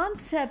the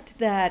concept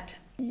that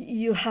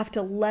you have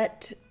to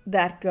let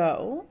that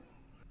go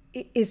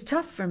is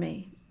tough for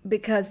me,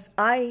 because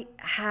I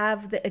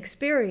have the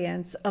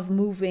experience of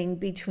moving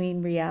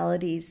between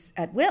realities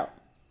at will,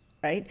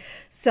 right?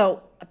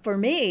 So for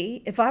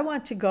me, if I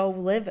want to go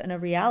live in a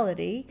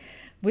reality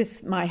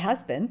with my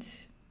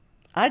husband,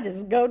 I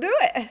just go do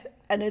it.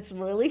 And it's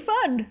really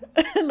fun.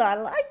 And I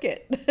like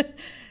it.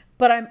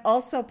 But I'm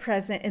also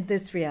present in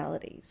this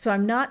reality. So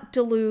I'm not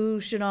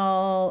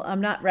delusional.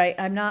 I'm not right.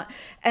 I'm not.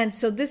 And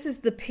so this is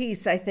the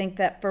piece, I think,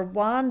 that for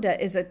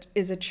Wanda is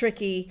a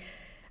tricky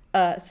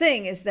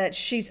thing, is that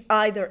she's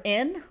either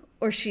in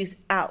or she's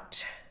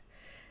out.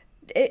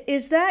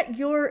 Is that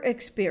your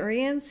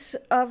experience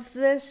of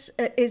this?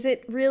 Is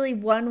it really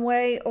one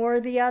way or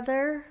the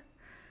other?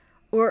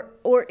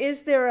 Or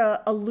is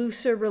there a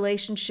looser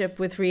relationship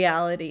with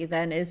reality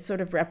than is sort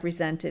of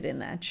represented in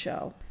that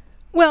show?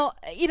 Well,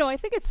 I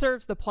think it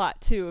serves the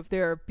plot, too, of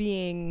there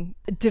being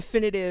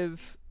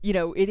definitive,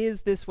 it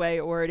is this way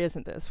or it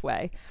isn't this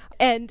way.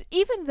 And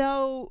even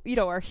though,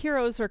 our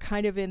heroes are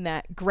kind of in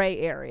that gray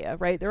area,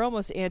 right? They're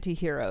almost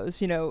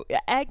anti-heroes.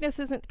 Agnes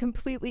isn't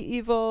completely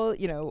evil.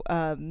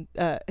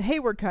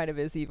 Hayward kind of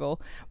is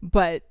evil.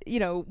 But,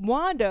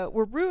 Wanda,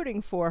 we're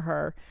rooting for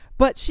her.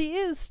 But she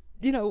is,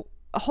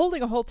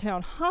 holding a whole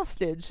town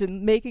hostage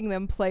and making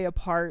them play a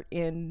part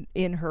in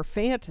her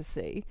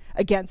fantasy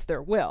against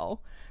their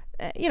will.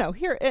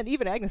 Here, and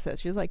even Agnes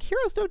says, she's like,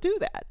 heroes don't do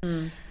that.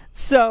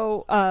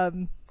 So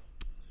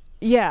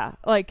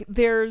like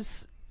there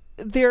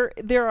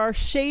are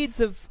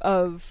shades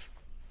of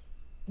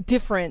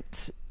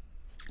different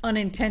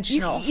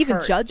unintentional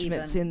even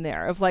judgments in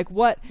there of like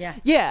what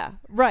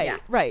right.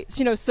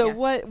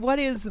 What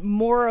is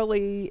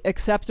morally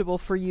acceptable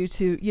for you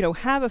to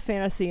have a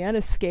fantasy and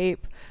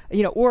escape,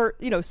 or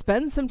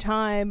spend some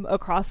time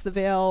across the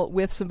veil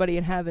with somebody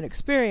and have an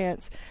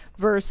experience,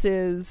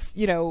 versus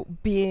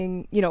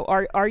being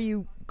are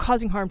you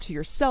causing harm to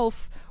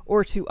yourself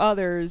or to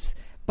others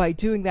by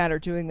doing that, or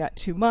doing that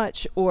too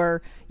much,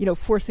 or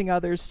forcing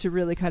others to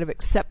really kind of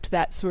accept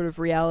that sort of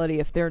reality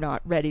if they're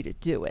not ready to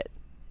do it.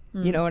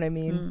 You know what I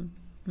mean?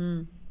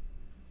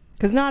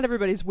 Because not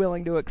everybody's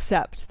willing to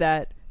accept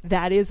that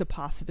is a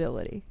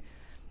possibility,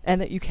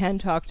 and that you can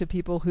talk to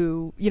people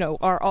who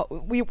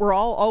we're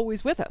all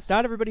always with us.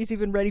 Not everybody's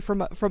even ready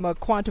from a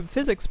quantum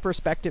physics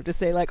perspective to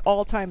say like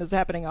all time is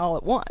happening all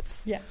at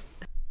once.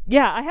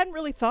 Yeah. I hadn't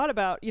really thought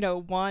about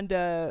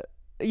Wanda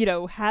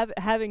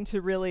having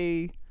to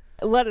really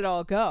let it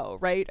all go,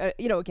 right?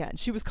 Again,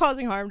 she was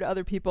causing harm to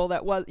other people.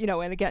 That was,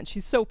 and again,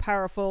 she's so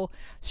powerful.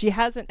 She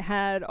hasn't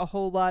had a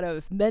whole lot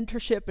of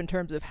mentorship in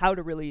terms of how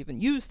to really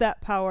even use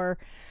that power.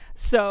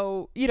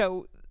 So,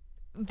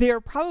 there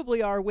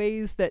probably are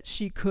ways that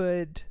she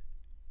could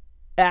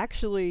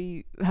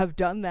actually have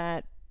done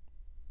that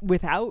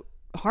without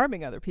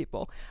harming other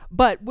people.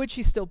 But would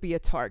she still be a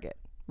target,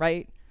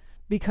 right?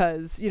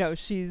 Because,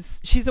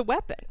 she's a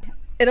weapon.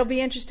 It'll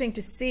be interesting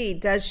to see,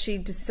 does she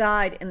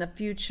decide in the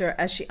future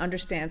as she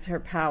understands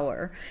her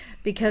power?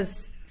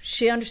 Because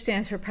she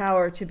understands her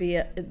power to be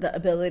the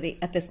ability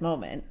at this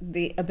moment,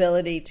 the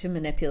ability to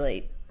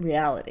manipulate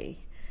reality.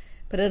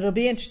 But it'll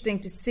be interesting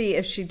to see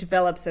if she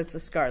develops as the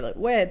Scarlet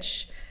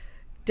Witch,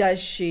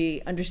 does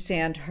she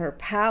understand her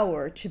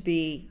power to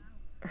be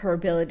her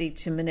ability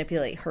to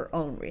manipulate her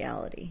own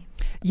reality?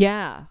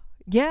 Yeah,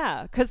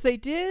 because they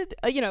did,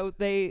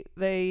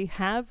 they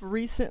have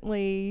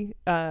recently,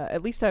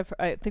 at least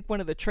I think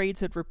one of the trades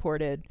had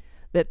reported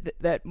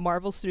that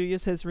Marvel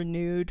Studios has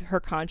renewed her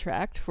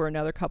contract for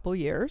another couple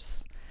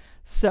years.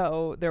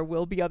 So there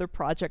will be other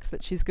projects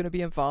that she's going to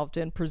be involved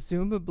in,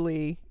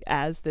 presumably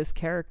as this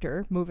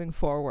character moving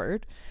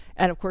forward.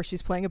 And of course,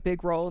 she's playing a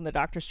big role in the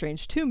Doctor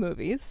Strange 2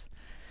 movies.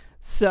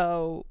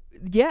 So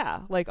yeah,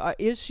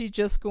 is she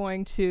just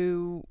going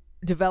to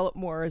develop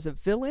more as a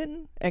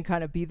villain and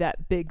kind of be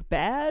that big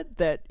bad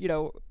that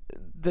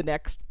the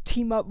next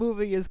team up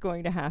movie is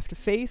going to have to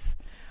face,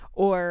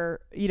 or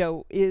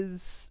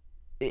is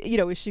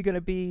she going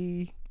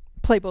to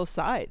play both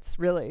sides,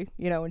 really,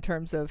 in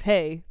terms of,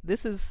 hey,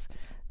 this is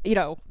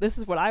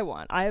what I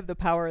want. I have the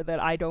power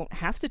that I don't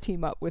have to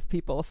team up with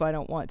people if I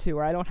don't want to,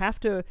 or I don't have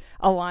to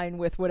align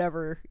with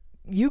whatever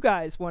you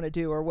guys want to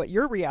do or what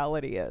your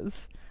reality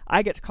is.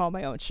 I get to call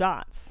my own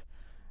shots.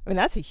 I mean,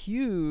 that's a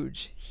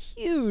huge,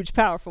 huge,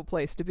 powerful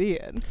place to be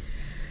in.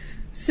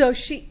 So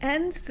she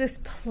ends this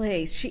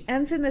place. She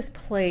ends in this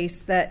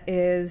place that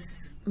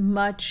is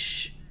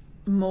much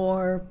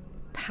more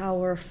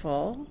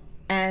powerful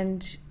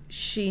and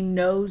she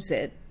knows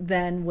it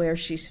than where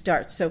she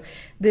starts. So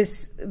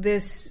this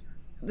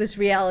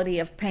reality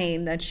of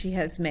pain that she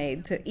has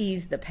made to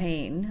ease the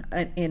pain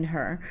in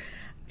her,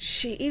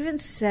 she even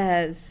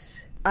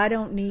says, I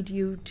don't need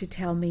you to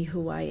tell me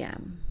who I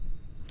am.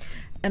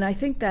 And I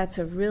think that's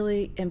a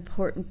really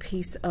important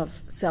piece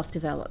of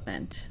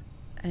self-development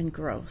and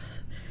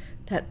growth,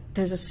 that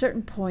there's a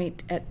certain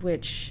point at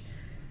which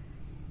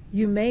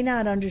you may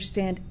not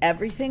understand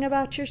everything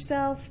about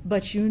yourself,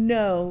 but you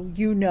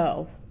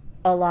know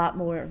a lot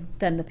more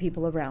than the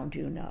people around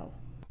you know.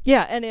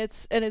 Yeah, and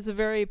it's a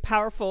very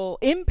powerful,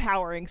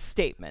 empowering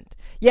statement.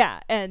 Yeah,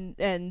 and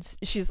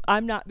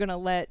I'm not going to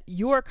let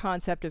your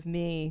concept of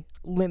me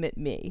limit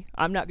me.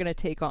 I'm not going to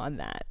take on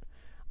that.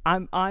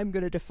 I'm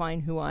going to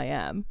define who I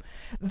am.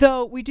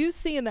 Though we do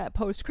see in that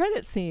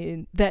post-credit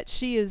scene that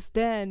she is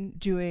then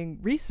doing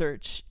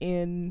research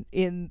in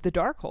the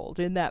Darkhold,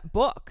 in that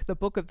book, the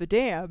Book of the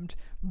Damned,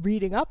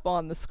 reading up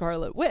on the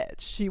Scarlet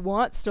Witch. She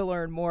wants to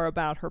learn more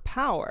about her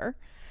power.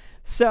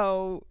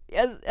 So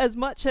as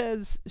much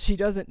as she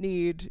doesn't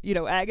need,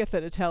 Agatha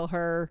to tell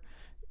her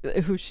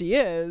who she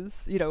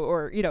is,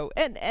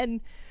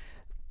 and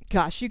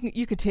gosh, you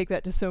can take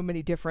that to so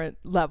many different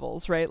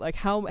levels, right? Like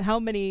how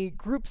many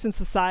groups in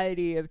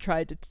society have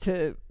tried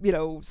to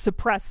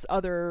suppress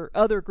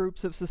other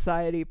groups of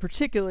society,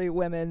 particularly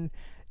women.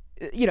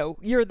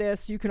 You're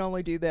this, you can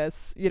only do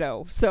this,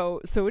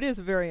 so it is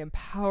a very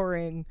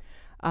empowering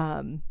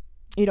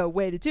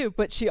way to do.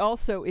 But she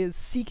also is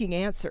seeking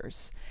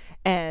answers.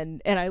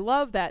 And I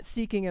love that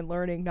seeking and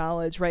learning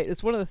knowledge, right?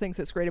 It's one of the things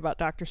that's great about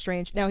Doctor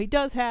Strange. Now, he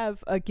does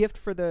have a gift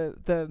for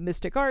the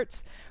mystic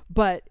arts,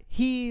 but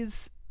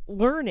he's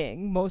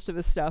learning most of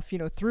his stuff,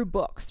 through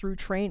books, through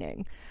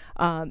training.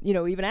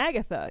 Even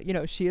Agatha,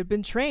 she had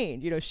been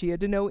trained, she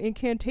had to know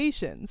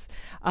incantations.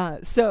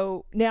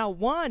 So now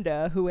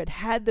Wanda, who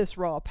had this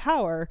raw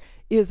power,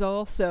 is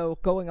also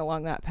going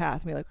along that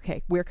path. Like,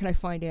 okay, where can I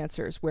find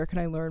answers? Where can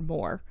I learn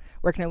more?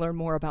 Where can I learn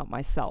more about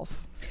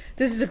myself?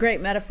 This is a great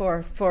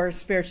metaphor for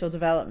spiritual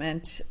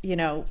development.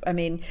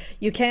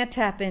 You can't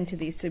tap into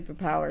these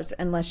superpowers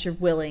unless you're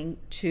willing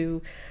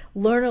to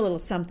learn a little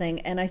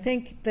something. And I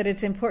think that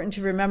it's important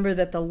to remember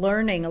that the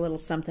learning a little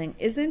something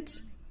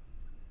isn't,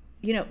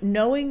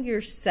 knowing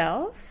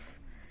yourself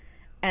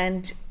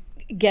and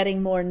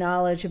getting more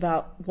knowledge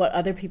about what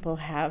other people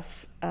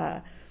have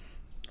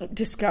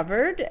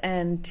discovered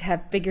and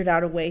have figured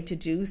out a way to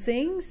do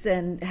things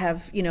and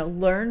have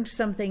learned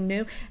something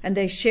new, and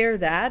they share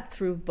that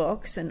through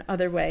books and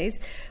other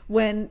ways.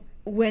 When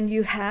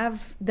you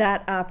have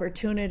that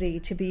opportunity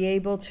to be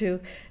able to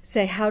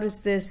say, how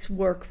does this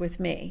work with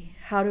me?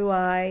 How do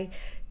I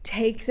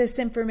take this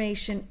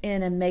information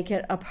in and make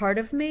it a part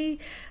of me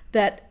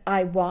that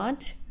I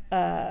want,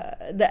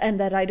 and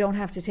that I don't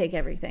have to take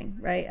everything,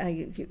 right?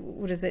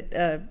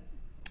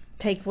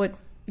 Take what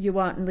you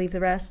want and leave the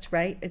rest,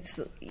 right? It's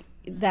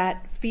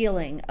that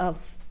feeling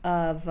of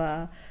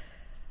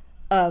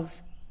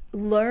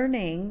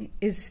learning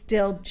is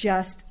still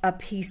just a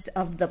piece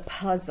of the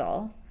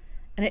puzzle,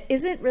 and it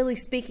isn't really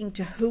speaking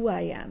to who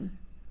I am,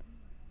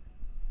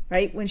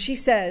 right? When she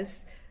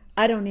says,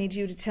 I don't need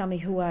you to tell me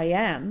who I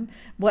am,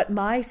 what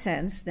my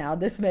sense, now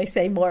this may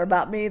say more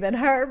about me than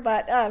her,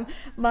 but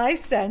my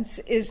sense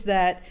is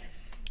that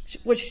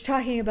what she's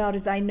talking about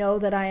is, I know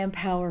that I am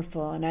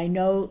powerful, and I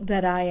know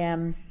that I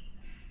am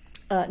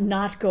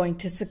not going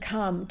to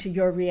succumb to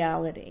your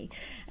reality.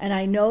 And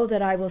I know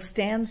that I will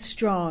stand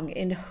strong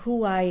in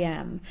who I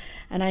am.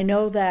 And I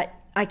know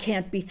that I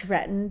can't be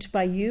threatened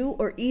by you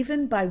or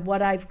even by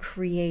what I've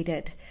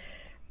created,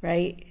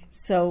 right?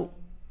 So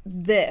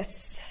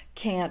this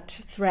can't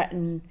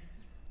threaten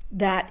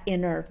that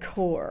inner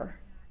core,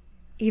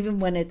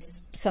 even when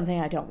it's something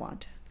I don't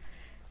want.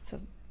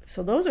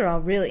 So those are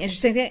all really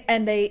interesting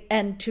things.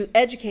 And to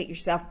educate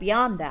yourself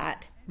beyond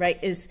that, right,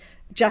 is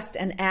just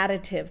an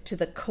additive to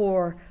the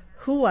core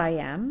who I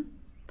am,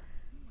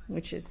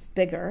 which is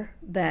bigger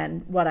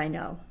than what I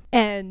know.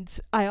 And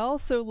I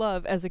also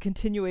love, as a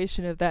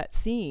continuation of that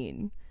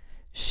scene,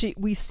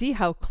 we see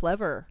how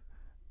clever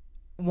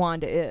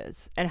Wanda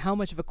is and how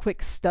much of a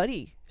quick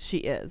study she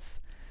is.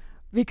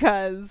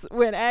 Because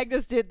when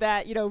Agnes did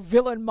that,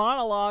 villain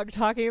monologue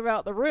talking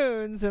about the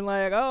runes and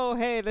like, oh,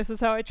 hey, this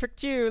is how I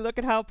tricked you. Look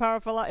at how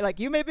powerful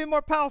you may be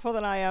more powerful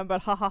than I am,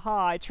 but ha ha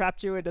ha, I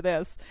trapped you into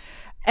this.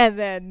 And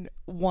then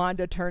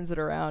Wanda turns it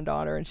around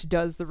on her and she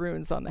does the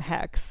runes on the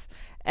hex.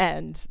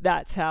 And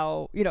that's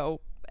how,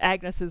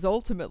 Agnes is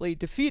ultimately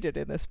defeated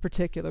in this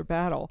particular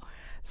battle.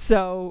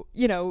 So,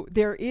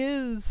 there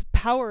is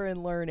power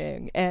in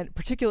learning. And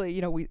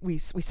particularly, we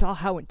saw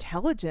how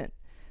intelligent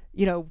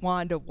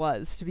Wanda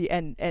was to be,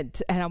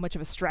 and how much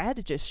of a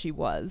strategist she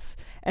was,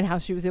 and how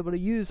she was able to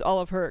use all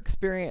of her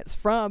experience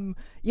from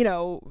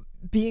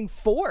being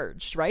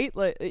forged, right,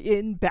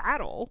 in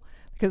battle,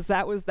 because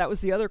that was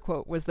the other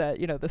quote, was that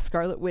the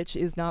Scarlet Witch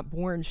is not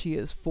born, she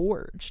is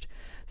forged.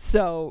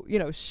 So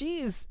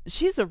she's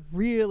a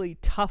really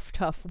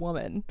tough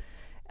woman,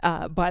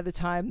 by the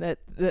time that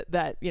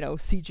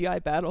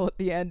CGI battle at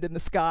the end in the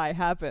sky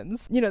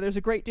happens. There's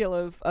a great deal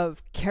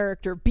of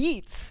character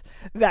beats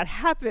that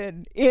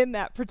happen in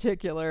that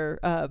particular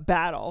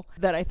battle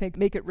that I think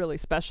make it really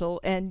special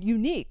and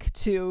unique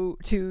to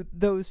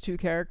those two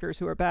characters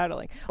who are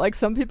battling. Like,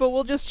 some people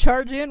will just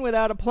charge in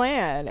without a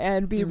plan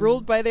and be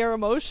ruled by their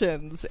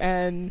emotions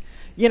and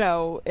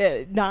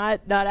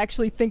not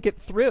actually think it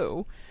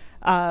through.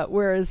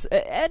 Whereas,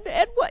 and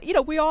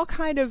what, we all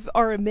kind of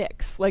are a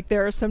mix. Like,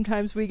 there are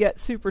sometimes we get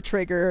super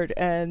triggered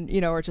and,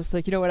 are just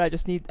like, what, I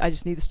just need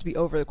this to be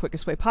over the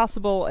quickest way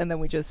possible. And then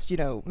we just,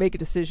 make a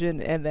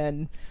decision and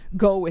then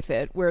go with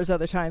it. Whereas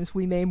other times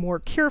we may more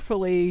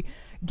carefully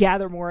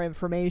gather more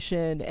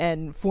information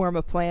and form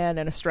a plan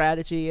and a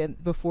strategy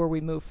and before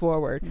we move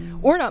forward,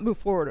 or not move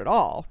forward at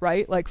all,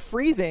 right? Like,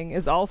 freezing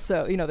is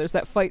also, there's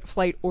that fight,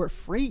 flight, or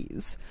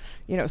freeze.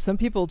 Some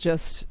people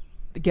just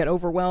get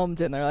overwhelmed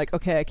and they're like,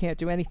 okay, I can't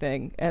do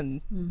anything, and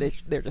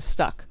they're just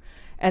stuck.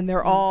 And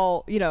they're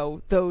all,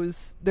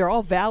 they're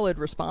all valid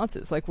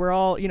responses. Like, we're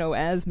all,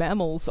 as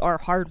mammals, are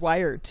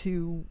hardwired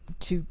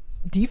to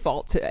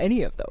default to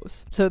any of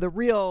those. So the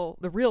real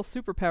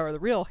superpower, the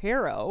real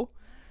hero,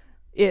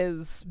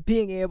 is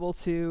being able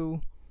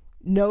to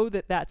know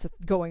that that's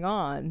going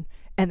on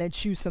and then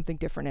choose something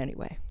different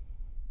anyway.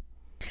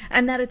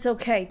 And that it's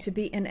okay to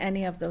be in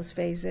any of those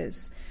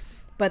phases,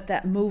 but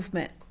that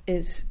movement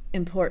is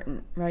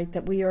important, right?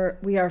 That we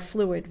are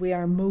fluid, we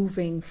are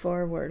moving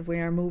forward, we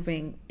are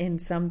moving in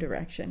some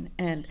direction.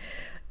 And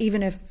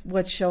even if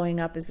what's showing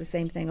up is the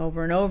same thing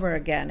over and over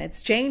again,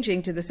 it's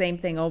changing to the same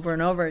thing over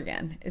and over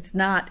again. It's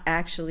not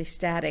actually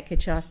static, it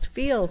just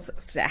feels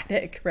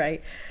static,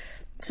 right?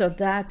 So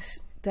that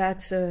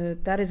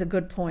is a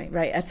good point,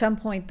 right? At some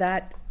point,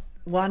 that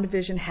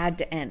WandaVision had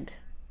to end.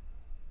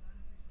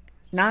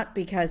 Not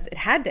because it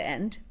had to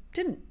end,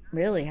 didn't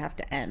really have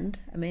to end.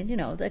 I mean,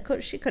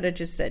 she could have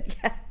just said,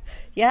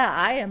 yeah,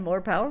 I am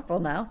more powerful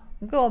now.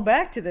 I'm going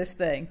back to this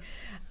thing.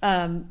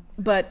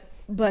 But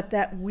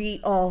that we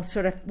all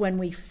sort of, when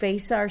we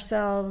face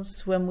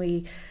ourselves, when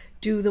we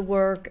do the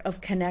work of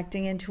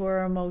connecting into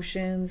our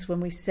emotions, when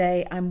we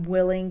say, I'm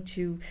willing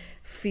to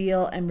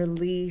feel and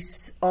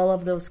release all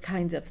of those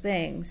kinds of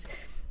things,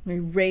 we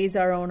raise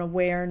our own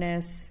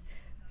awareness,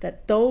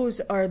 that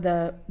those are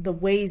the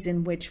ways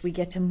in which we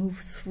get to move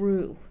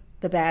through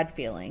the bad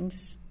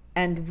feelings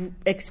and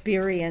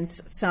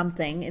experience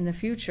something in the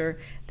future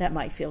that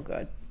might feel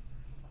good.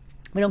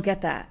 We don't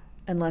get that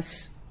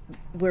unless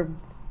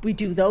we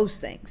do those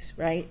things,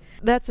 right?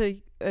 That's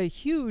a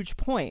huge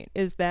point,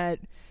 is that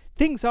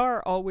things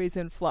are always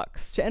in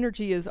flux.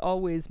 Energy is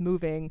always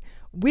moving.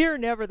 We're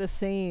never the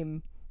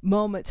same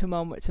moment to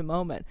moment to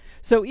moment.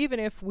 So even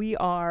if we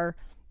are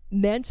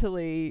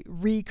mentally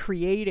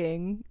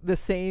recreating the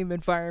same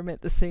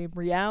environment, the same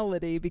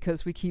reality,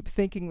 because we keep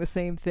thinking the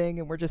same thing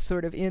and we're just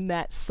sort of in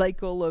that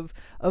cycle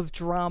of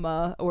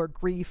drama or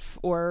grief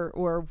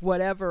or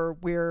whatever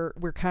we're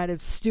kind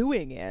of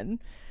stewing in,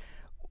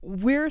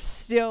 we're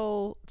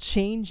still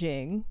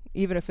changing,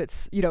 even if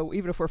it's,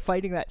 even if we're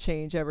fighting that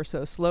change ever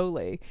so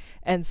slowly.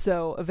 And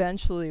so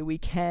eventually we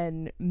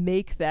can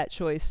make that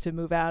choice to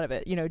move out of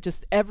it.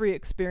 Just every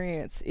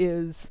experience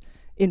is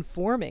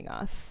informing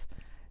us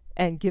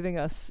and giving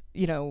us,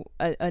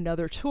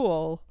 another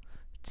tool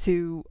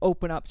to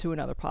open up to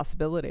another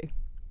possibility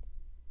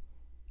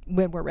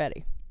when we're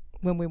ready,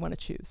 when we want to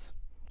choose.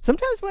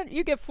 Sometimes when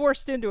you get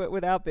forced into it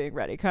without being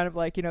ready, kind of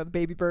like, the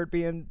baby bird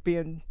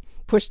being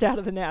pushed out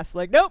of the nest,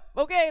 like, nope,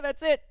 okay,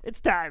 that's it, it's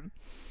time.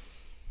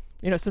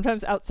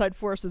 Sometimes outside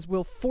forces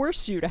will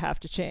force you to have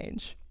to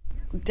change.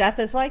 Death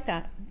is like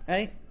that,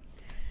 right?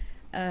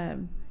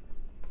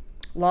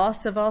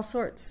 Loss of all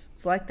sorts,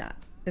 it's like that.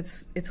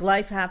 It's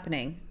life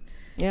happening.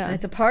 Yeah. And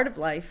it's a part of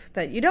life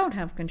that you don't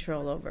have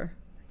control over.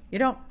 You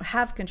don't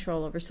have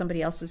control over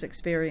somebody else's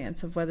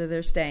experience of whether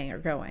they're staying or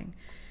going.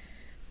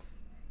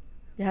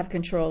 You have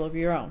control over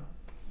your own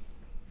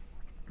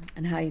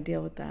and how you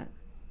deal with that.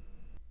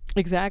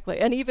 Exactly.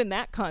 And even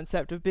that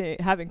concept of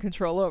having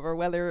control over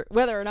whether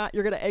or not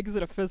you're going to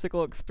exit a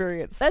physical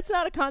experience, that's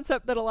not a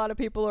concept that a lot of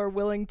people are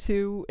willing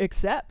to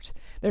accept.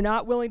 They're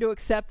not willing to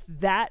accept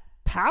that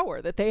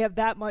power, that they have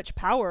that much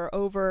power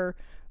over,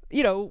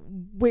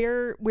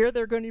 where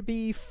they're going to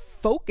be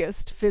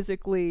focused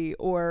physically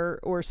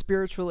or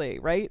spiritually,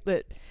 right?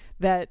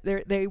 That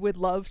they would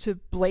love to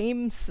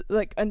blame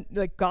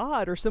like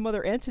God or some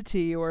other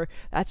entity, or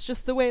that's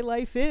just the way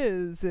life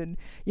is. And,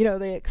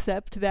 they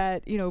accept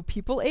that,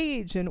 people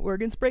age and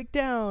organs break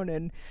down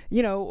and,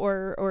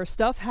 or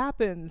stuff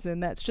happens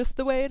and that's just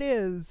the way it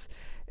is.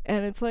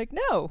 And it's like,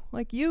 no,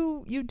 like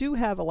you do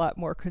have a lot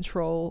more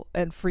control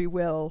and free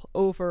will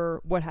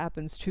over what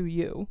happens to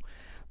you.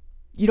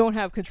 You don't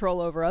have control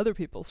over other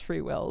people's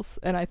free wills.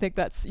 And I think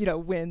that's,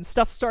 when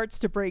stuff starts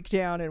to break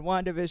down in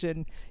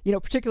WandaVision,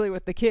 particularly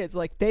with the kids,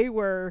 like they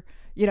were,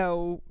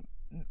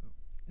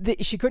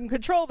 she couldn't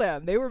control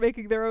them. They were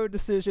making their own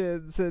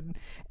decisions, and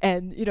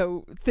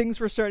things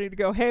were starting to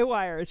go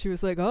haywire. And she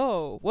was like,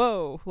 "Oh,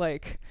 whoa!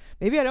 Like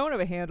maybe I don't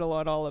have a handle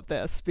on all of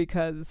this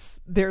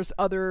because there's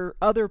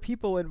other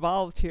people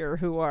involved here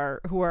who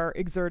are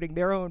exerting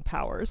their own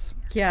powers."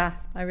 Yeah,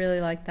 I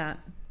really like that.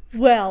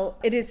 Well,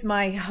 it is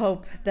my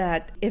hope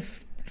that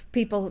if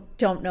people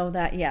don't know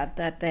that yet,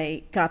 that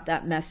they got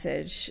that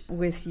message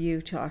with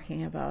you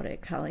talking about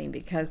it, Colleen,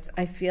 because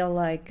I feel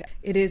like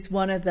it is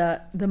one of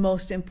the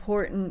most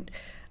important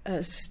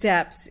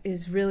steps,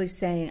 is really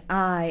saying,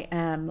 I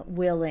am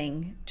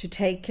willing to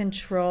take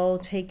control,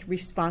 take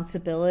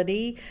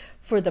responsibility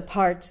for the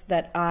parts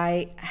that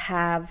I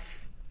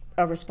have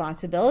a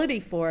responsibility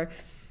for,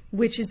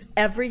 which is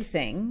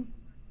everything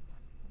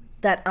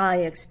that I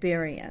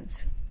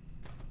experience.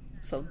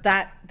 So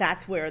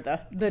that's where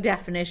the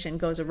definition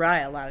goes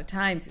awry a lot of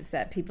times, is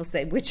that people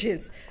say, which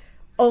is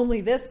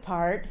only this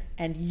part,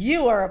 and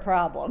you are a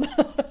problem,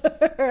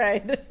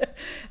 right?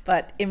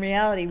 But in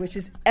reality, which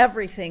is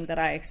everything that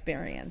I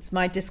experience,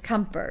 my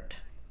discomfort,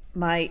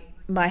 my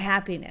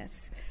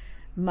happiness,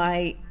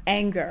 my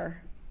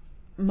anger,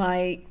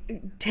 my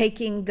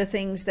taking the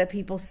things that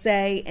people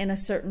say in a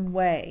certain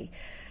way,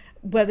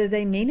 whether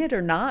they mean it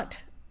or not,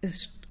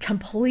 is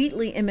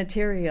completely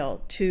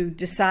immaterial to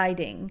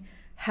deciding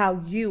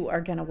how you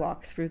are going to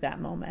walk through that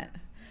moment.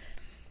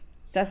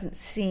 Doesn't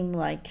seem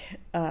like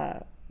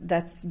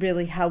that's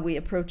really how we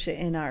approach it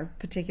in our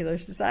particular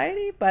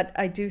society, but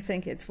I do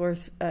think it's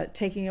worth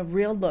taking a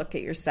real look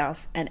at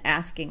yourself and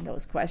asking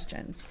those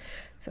questions.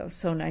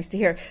 So nice to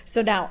hear.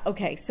 So now,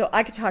 okay, so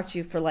I could talk to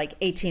you for like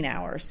 18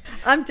 hours.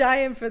 I'm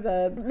dying for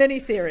the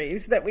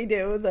mini-series that we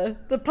do,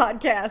 the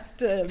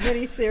podcast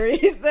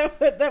mini-series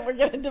that we're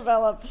going to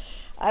develop.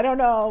 I don't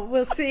know.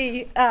 We'll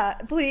see.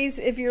 Please,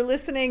 if you're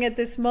listening at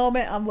this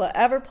moment on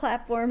whatever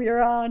platform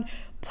you're on,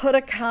 put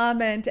a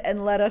comment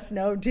and let us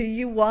know. Do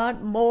you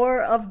want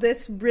more of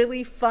this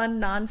really fun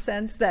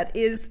nonsense that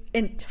is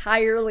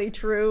entirely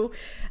true,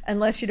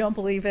 unless you don't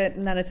believe it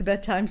and then it's a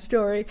bedtime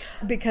story?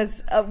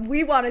 Because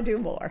we want to do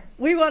more.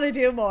 We want to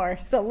do more.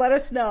 So let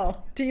us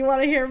know. Do you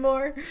want to hear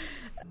more?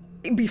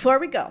 Before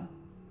we go,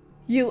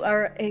 you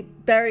are a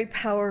very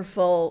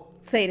powerful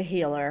theta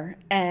healer,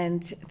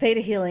 and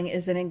theta healing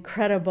is an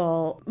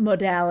incredible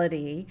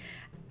modality.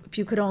 If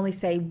you could only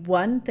say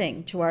one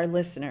thing to our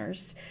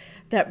listeners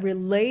that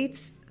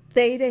relates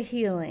theta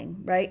healing,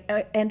 right,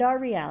 and our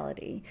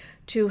reality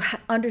to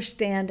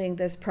understanding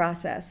this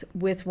process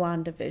with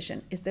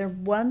WandaVision, is there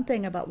one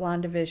thing about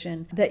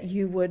WandaVision that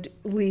you would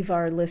leave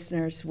our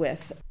listeners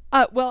with?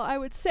 Well, I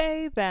would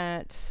say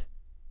that,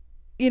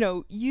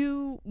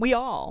 we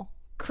all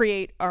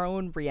create our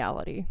own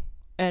reality.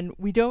 And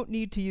we don't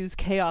need to use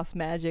chaos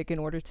magic in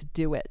order to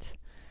do it.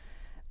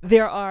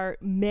 There are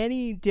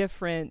many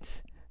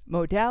different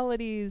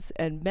modalities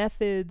and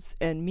methods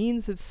and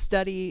means of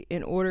study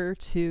in order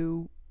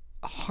to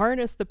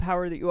harness the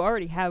power that you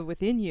already have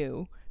within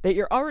you, that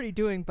you're already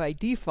doing by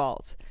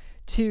default,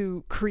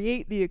 to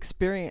create the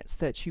experience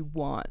that you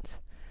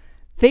want.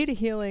 Theta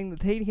healing, the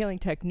theta healing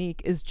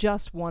technique, is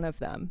just one of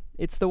them.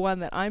 It's the one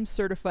that I'm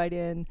certified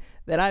in,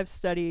 that I've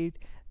studied,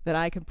 that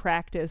I can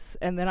practice,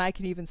 and that I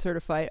can even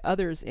certify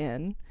others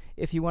in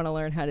if you want to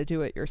learn how to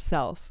do it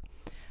yourself.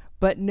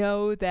 But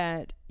know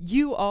that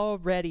you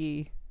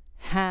already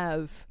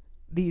have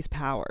these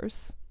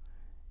powers,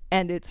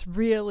 and it's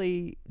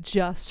really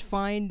just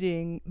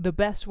finding the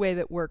best way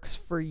that works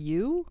for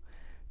you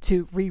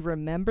to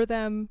remember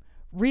them,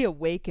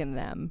 reawaken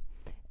them,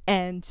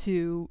 and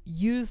to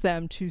use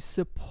them to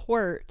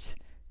support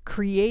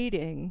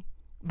creating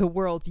the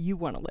world you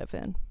want to live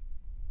in.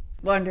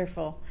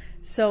 Wonderful.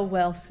 So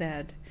well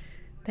said.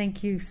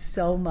 Thank you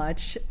so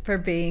much for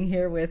being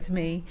here with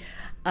me.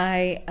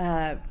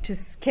 I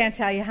just can't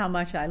tell you how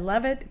much I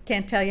love it.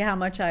 Can't tell you how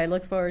much I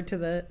look forward to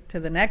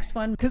the next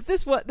one. Because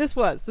this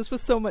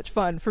was so much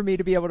fun for me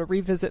to be able to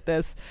revisit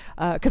this.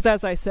 Because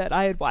as I said,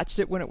 I had watched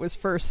it when it was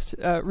first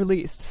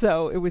released,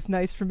 so it was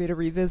nice for me to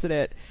revisit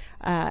it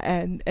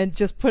and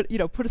just put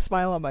a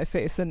smile on my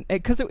face. And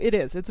because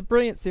it's a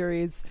brilliant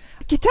series.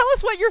 Can you tell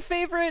us what your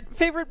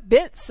favorite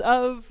bits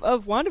of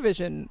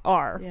WandaVision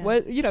are? Yeah.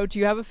 What do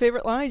you have a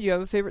favorite line? Do you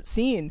have a favorite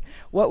scene?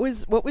 What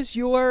was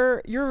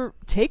your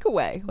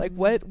takeaway? Like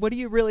what do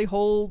you really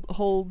hold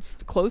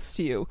close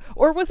to you?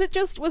 Or was it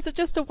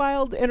just a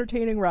wild,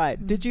 entertaining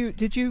ride? Did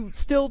you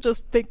still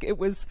just think it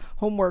was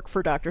homework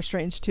for Doctor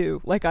Strange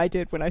 2, like I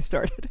did when I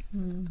started?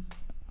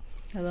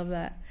 I love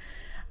that.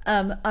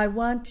 I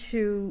want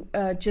to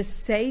just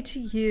say to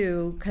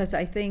you, because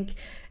I think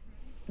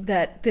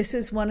that this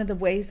is one of the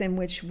ways in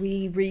which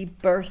we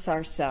rebirth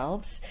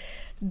ourselves,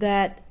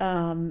 that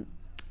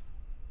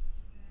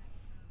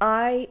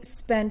I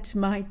spent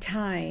my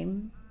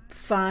time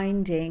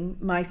finding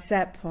my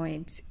set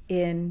point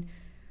in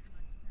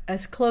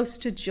as close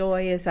to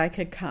joy as I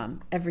could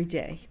come every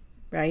day.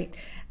 right?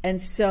 And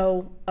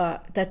so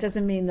that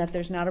doesn't mean that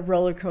there's not a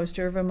roller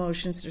coaster of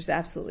emotions. There's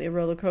absolutely a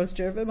roller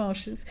coaster of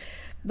emotions.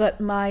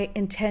 But my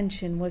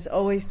intention was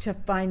always to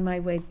find my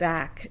way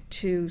back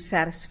to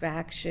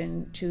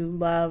satisfaction, to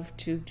love,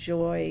 to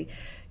joy,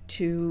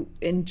 to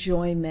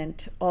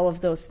enjoyment, all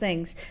of those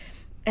things.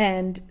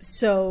 And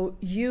so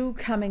you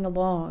coming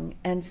along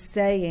and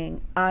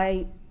saying,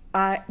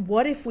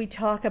 what if we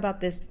talk about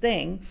this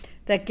thing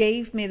that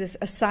gave me this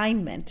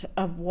assignment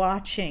of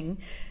watching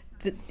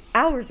the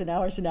hours and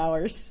hours and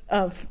hours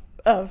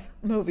of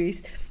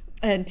movies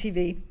and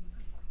TV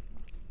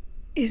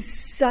is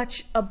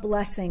such a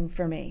blessing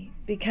for me,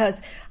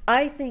 because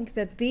I think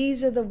that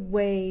these are the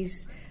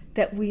ways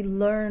that we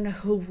learn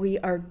who we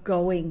are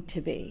going to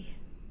be,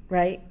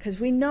 right? Because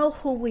we know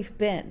who we've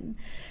been.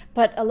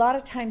 But a lot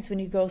of times when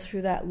you go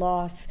through that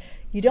loss,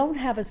 you don't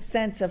have a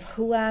sense of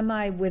who am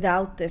I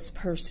without this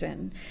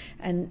person,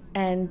 and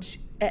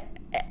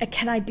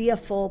can I be a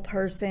full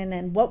person,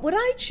 and what would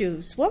I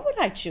choose? What would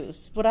I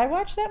choose? Would I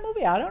watch that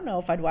movie? I don't know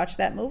if I'd watch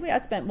that movie. I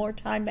spent more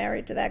time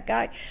married to that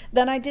guy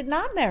than I did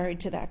not married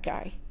to that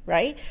guy,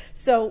 right?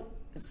 So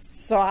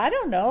I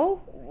don't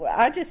know.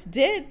 I just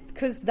did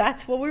because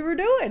that's what we were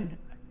doing.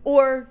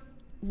 Or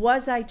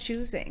was I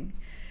choosing,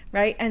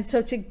 right? And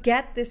so to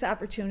get this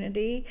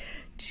opportunity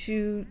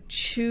to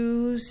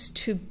choose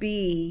to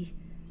be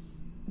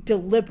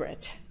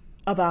deliberate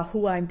about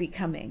who I'm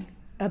becoming,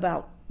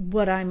 about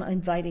what I'm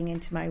inviting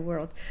into my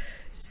world,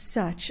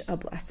 such a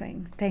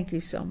blessing. Thank you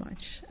so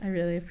much. I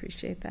really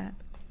appreciate that.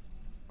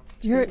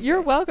 You're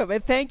welcome,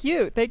 and thank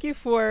you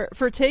for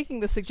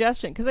taking the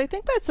suggestion, because I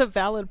think that's a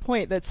valid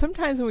point. That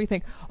sometimes when we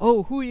think,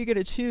 oh, who are you going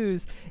to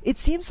choose, it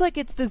seems like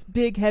it's this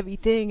big heavy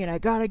thing, and I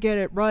got to get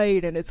it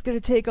right, and it's going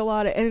to take a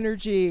lot of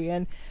energy.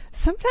 And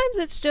sometimes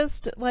it's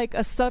just like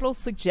a subtle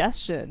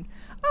suggestion.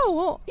 Oh,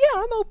 well,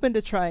 yeah, I'm open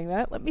to trying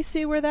that. Let me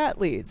see where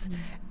that leads.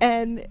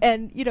 Mm-hmm.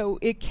 And you know,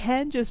 it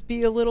can just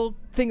be a little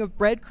thing of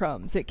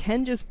breadcrumbs. It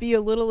can just be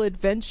a little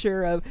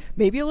adventure of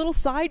maybe a little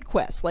side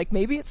quest. Like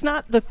maybe it's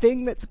not the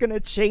thing that's going to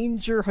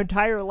change your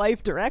entire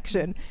life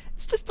direction.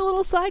 It's just a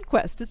little side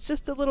quest. It's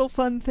just a little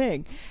fun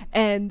thing.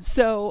 And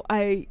so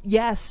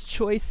yes,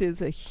 choice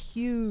is a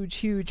huge,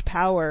 huge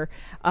power.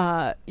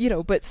 You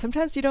know, but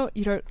sometimes you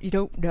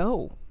don't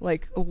know.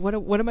 Like, what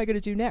am I going to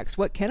do next?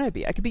 What can I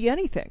be? I could be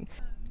anything.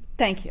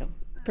 Thank you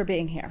for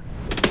being here.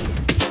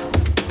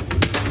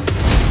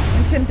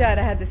 When Tim died,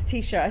 I had this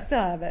T-shirt. I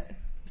still have it.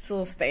 It's a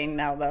little stained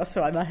now, though,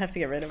 so I might have to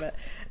get rid of it.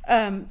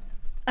 I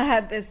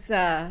had this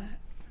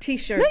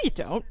T-shirt. No, you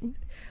don't.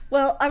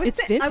 Well, I was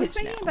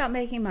thinking about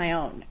making my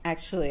own,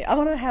 actually. I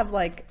want to have,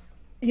 like,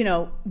 you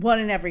know, one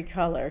in every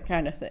color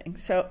kind of thing.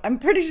 So I'm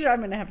pretty sure I'm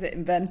going to have to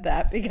invent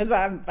that because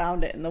I haven't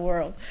found it in the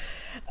world.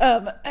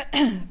 But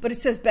it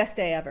says best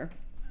day ever.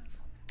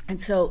 And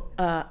so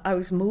I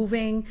was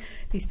moving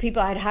these people.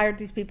 I'd hired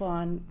these people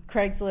on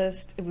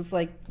Craigslist. It was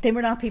like they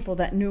were not people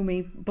that knew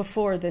me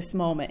before this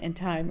moment in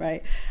time,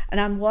 right?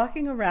 And I'm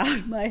walking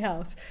around my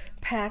house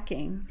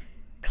packing,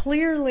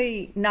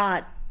 clearly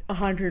not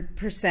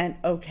 100%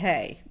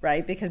 okay,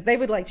 right? Because they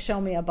would like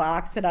show me a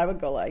box and I would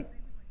go like,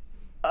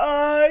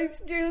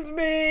 excuse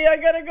me, I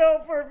gotta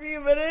go for a few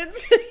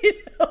minutes, you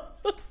know?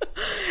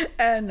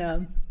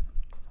 And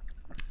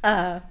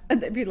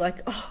they'd be like,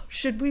 oh,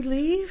 should we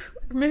leave?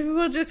 Or maybe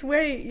we'll just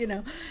wait, you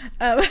know.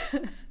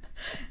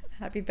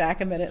 I'll be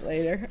back a minute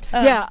later.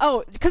 Yeah.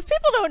 Oh, because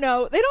people don't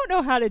know. They don't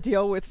know how to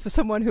deal with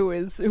someone who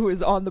is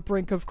on the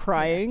brink of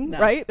crying,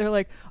 right? They're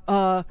like,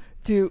 I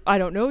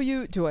don't know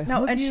you. Do I hug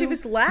you? No, and she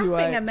was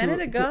laughing a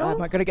minute ago.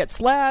 Am I going to get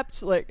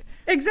slapped? Like,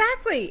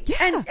 exactly.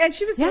 Yeah. And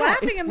she was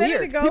laughing a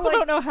minute ago. People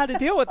don't know how to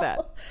deal with that.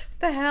 What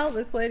the hell?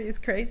 This lady is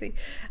crazy.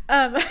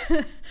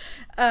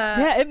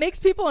 Yeah, it makes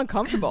people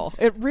uncomfortable.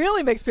 It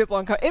really makes people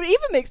uncomfortable. It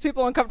even makes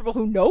people uncomfortable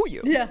who know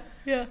you. Yeah,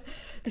 yeah.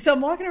 So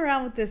I'm walking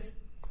around with this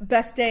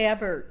best day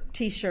ever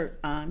T-shirt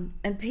on,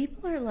 and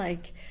people are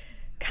like,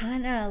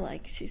 kind of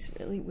like, she's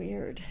really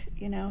weird,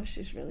 you know,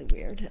 she's really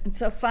weird. And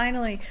so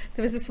finally,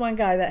 there was this one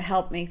guy that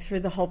helped me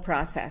through the whole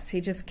process.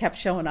 He just kept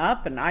showing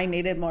up, and I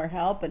needed more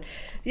help. And,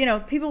 you know,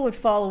 people would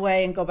fall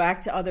away and go back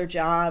to other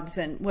jobs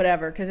and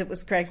whatever, because it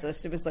was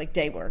Craigslist. It was like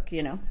day work,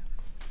 you know.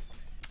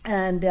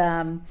 And,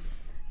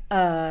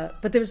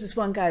 but there was this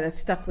one guy that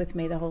stuck with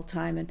me the whole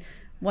time. And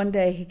one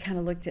day he kind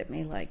of looked at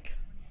me like,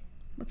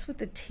 what's with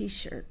the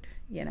T-shirt,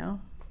 you know?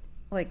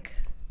 Like,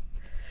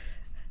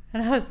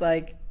 and I was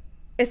like,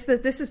 this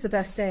is the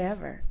best day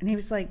ever. And he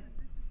was like,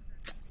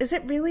 is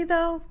it really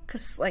though?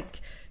 Because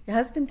like your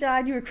husband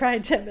died, you were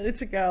crying 10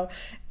 minutes ago.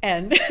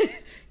 And,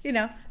 you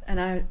know,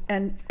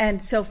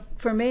 and so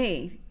for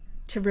me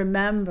to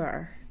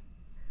remember,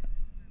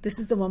 this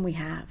is the one we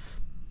have.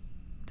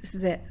 This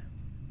is it.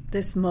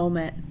 This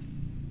moment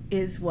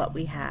is what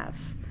we have.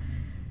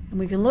 And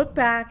we can look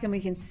back and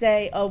we can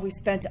say, oh, we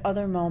spent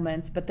other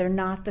moments, but they're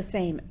not the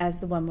same as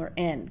the one we're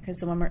in, because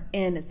the one we're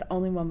in is the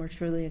only one we're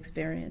truly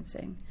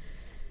experiencing.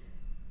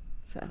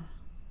 So,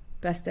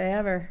 best day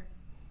ever.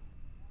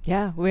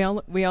 Yeah, we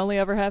only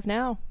ever have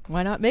now.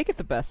 Why not make it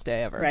the best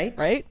day ever?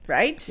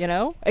 Right. You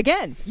know,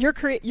 again, you're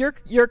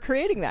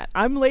creating that.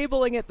 I'm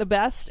labeling it the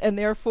best, and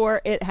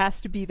therefore it has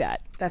to be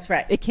that. That's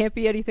right. It can't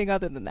be anything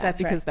other than that. That's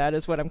because right. that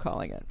is what I'm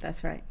calling it.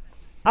 That's right.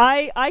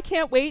 I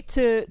can't wait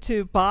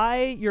to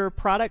buy your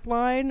product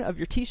line of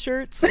your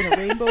T-shirts in a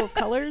rainbow of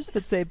colors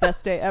that say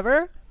 "Best Day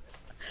Ever."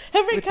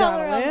 Every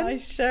color on my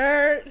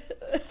shirt.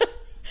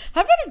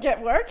 I better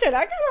get working.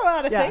 I got a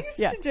lot of things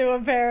to do,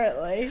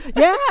 apparently.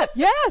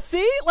 Yeah.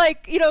 See,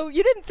 like, you know,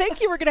 you didn't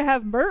think you were going to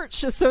have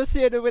merch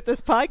associated with this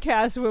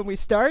podcast when we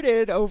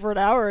started over an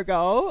hour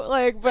ago.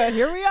 Like, but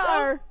here we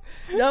are.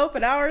 Nope,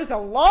 an hour is a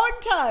long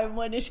time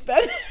when you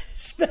spend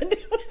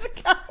it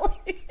with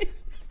colleagues.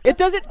 Did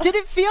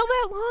it feel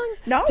that long?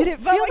 No, did it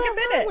feel like that a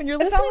minute long when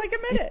you're it listening? felt like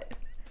a minute.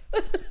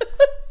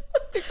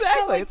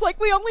 Exactly. It's like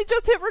we only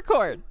just hit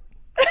record.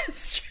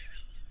 It's true.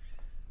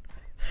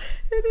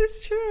 It is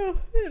true.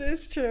 It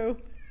is true.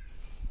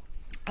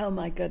 Oh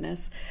my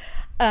goodness.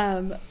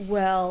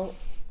 Well,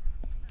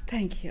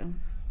 thank you.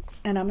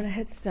 And I'm going to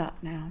hit stop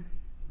now.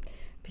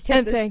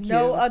 Because there's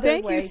no other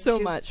way. Thank you so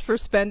much for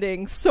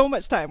spending so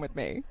much time with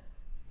me.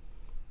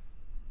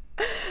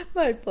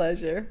 My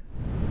pleasure.